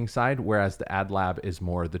marketing side, whereas the ad lab is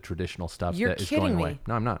more the traditional stuff You're that is kidding going me. away.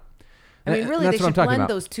 No, I'm not. I mean, really, That's they what I'm should talking blend about.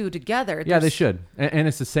 those two together. Yeah, they should. And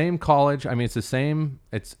it's the same college. I mean, it's the same.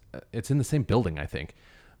 It's in the same building, I think.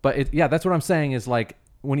 But that's what I'm saying is, like,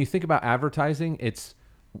 when you think about advertising, it's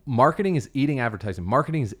marketing is eating advertising.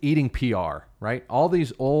 Marketing is eating PR, right? All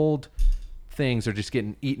these old things are just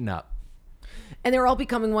getting eaten up. And they're all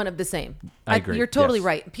becoming one of the same. I agree. You're totally Yes.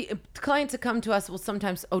 right. Clients that come to us will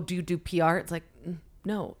sometimes, do you do PR? It's like,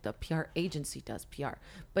 no, the PR agency does PR.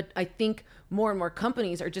 But I think more and more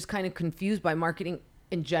companies are just kind of confused by marketing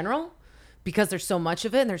in general, because there's so much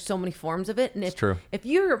of it and there's so many forms of it. And It's true. If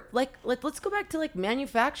you're like, let's go back to like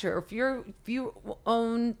manufacturer. If you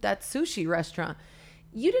own that sushi restaurant,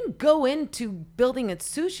 you didn't go into building a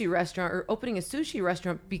sushi restaurant or opening a sushi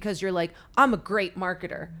restaurant because you're like, I'm a great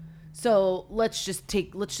marketer. So let's just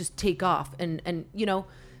take off. And you know,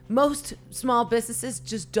 most small businesses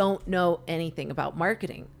just don't know anything about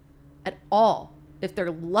marketing at all. If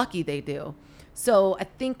they're lucky, they do. So I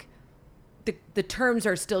think the terms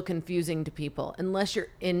are still confusing to people. Unless you're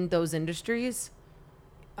in those industries,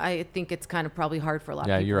 I think it's kind of probably hard for a lot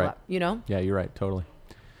of people. You're right. You know? Yeah, you're right. Totally.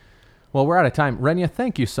 Well, we're out of time. Renya,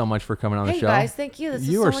 thank you so much for coming on the Hey show. guys, thank you. This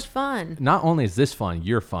is so much fun. Not only is this fun,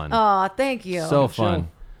 you're fun. Oh, thank you. So fun.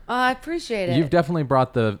 I appreciate it. You've definitely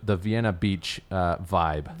brought the Vienna Beach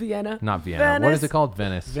vibe. Vienna. Not Vienna. What is it called?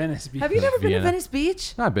 Venice. Venice Beach. Have you never been to Vienna. Venice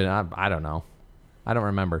Beach? I've been. I don't know. I don't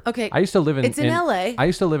remember. Okay. I used to live in. It's in LA. I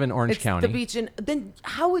used to live in Orange It's County. the beach, and then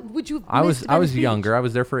how would you? I was miss Venice Beach? younger. I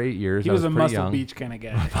was there for 8 years. He I was a pretty Muscle young. Beach kind of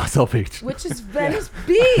guy. Muscle Beach. Which is Venice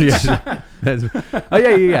Beach. Yeah.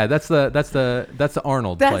 Yeah. That's the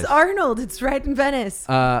Arnold That's place. Arnold. It's right in Venice.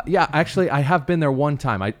 Yeah, actually, I have been there one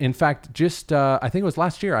time. In fact, just I think it was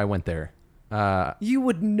last year I went there. You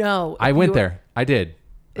would know. I if went you- there. I did.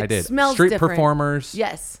 I It did. smells Street different. performers.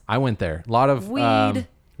 Yes. I went there. A lot of Weed.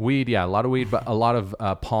 weed, yeah, a lot of weed, but a lot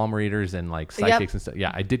of palm readers and like psychics and stuff.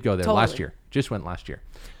 Yeah, I did go there last Totally. year. Just went last year.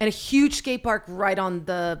 And a huge skate park right on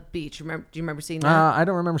the beach. Do you remember seeing that? I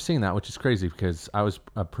don't remember seeing that, which is crazy because I was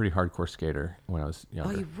a pretty hardcore skater when I was Oh,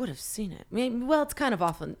 younger. you would have seen it. Well, it's kind of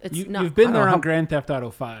often. It's not. You've been I there don't know on how- Grand Theft Auto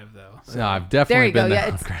 5, though. So No, I've definitely you go, been there yeah,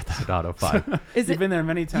 on it's- Grand Theft Auto 5. Is You've it? been there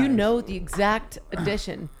many times. You know the exact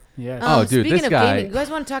edition. Yes. Oh, dude, Speaking this of guy- gaming, you guys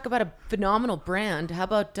want to talk about a phenomenal brand? How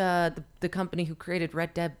about the company who created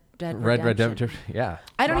Red Dead Redemption? Yeah.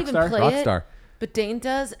 I don't even Rockstar? play it, Rockstar. but Dane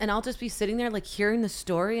does, and I'll just be sitting there like hearing the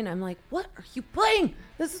story, and I'm like, "What are you playing?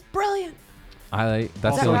 This is brilliant." That's that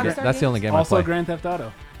the only Rockstar that's the only Games? game I Also play. Grand Theft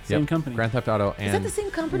Auto. Same Yep. company. Grand Theft Auto and Is that the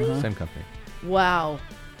same company? same company. Wow.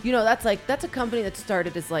 You know, that's a company that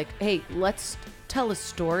started as like, hey, let's tell a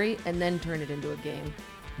story and then turn it into a game,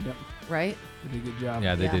 Yep. right? They did a good job.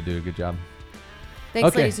 Yeah, they Yeah. did do a good job. Thanks,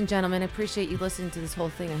 Okay. ladies and gentlemen. I appreciate you listening to this whole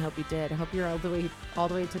thing. I hope you did. I hope you're all the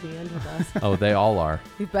way to the end with us. Oh, they all are.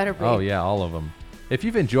 You better be. Oh, yeah, all of them. If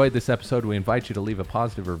you've enjoyed this episode, we invite you to leave a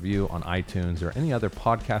positive review on iTunes or any other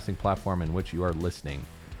podcasting platform in which you are listening.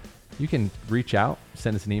 You can reach out,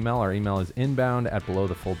 send us an email. Our email is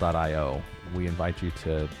inbound@belowthefold.io. We invite you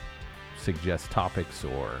to suggest topics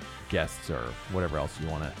or guests or whatever else you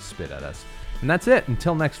want to spit at us. And that's it.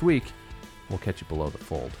 Until next week, we'll catch you below the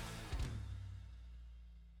fold.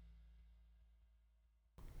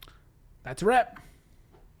 That's a wrap.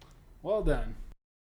 Well done.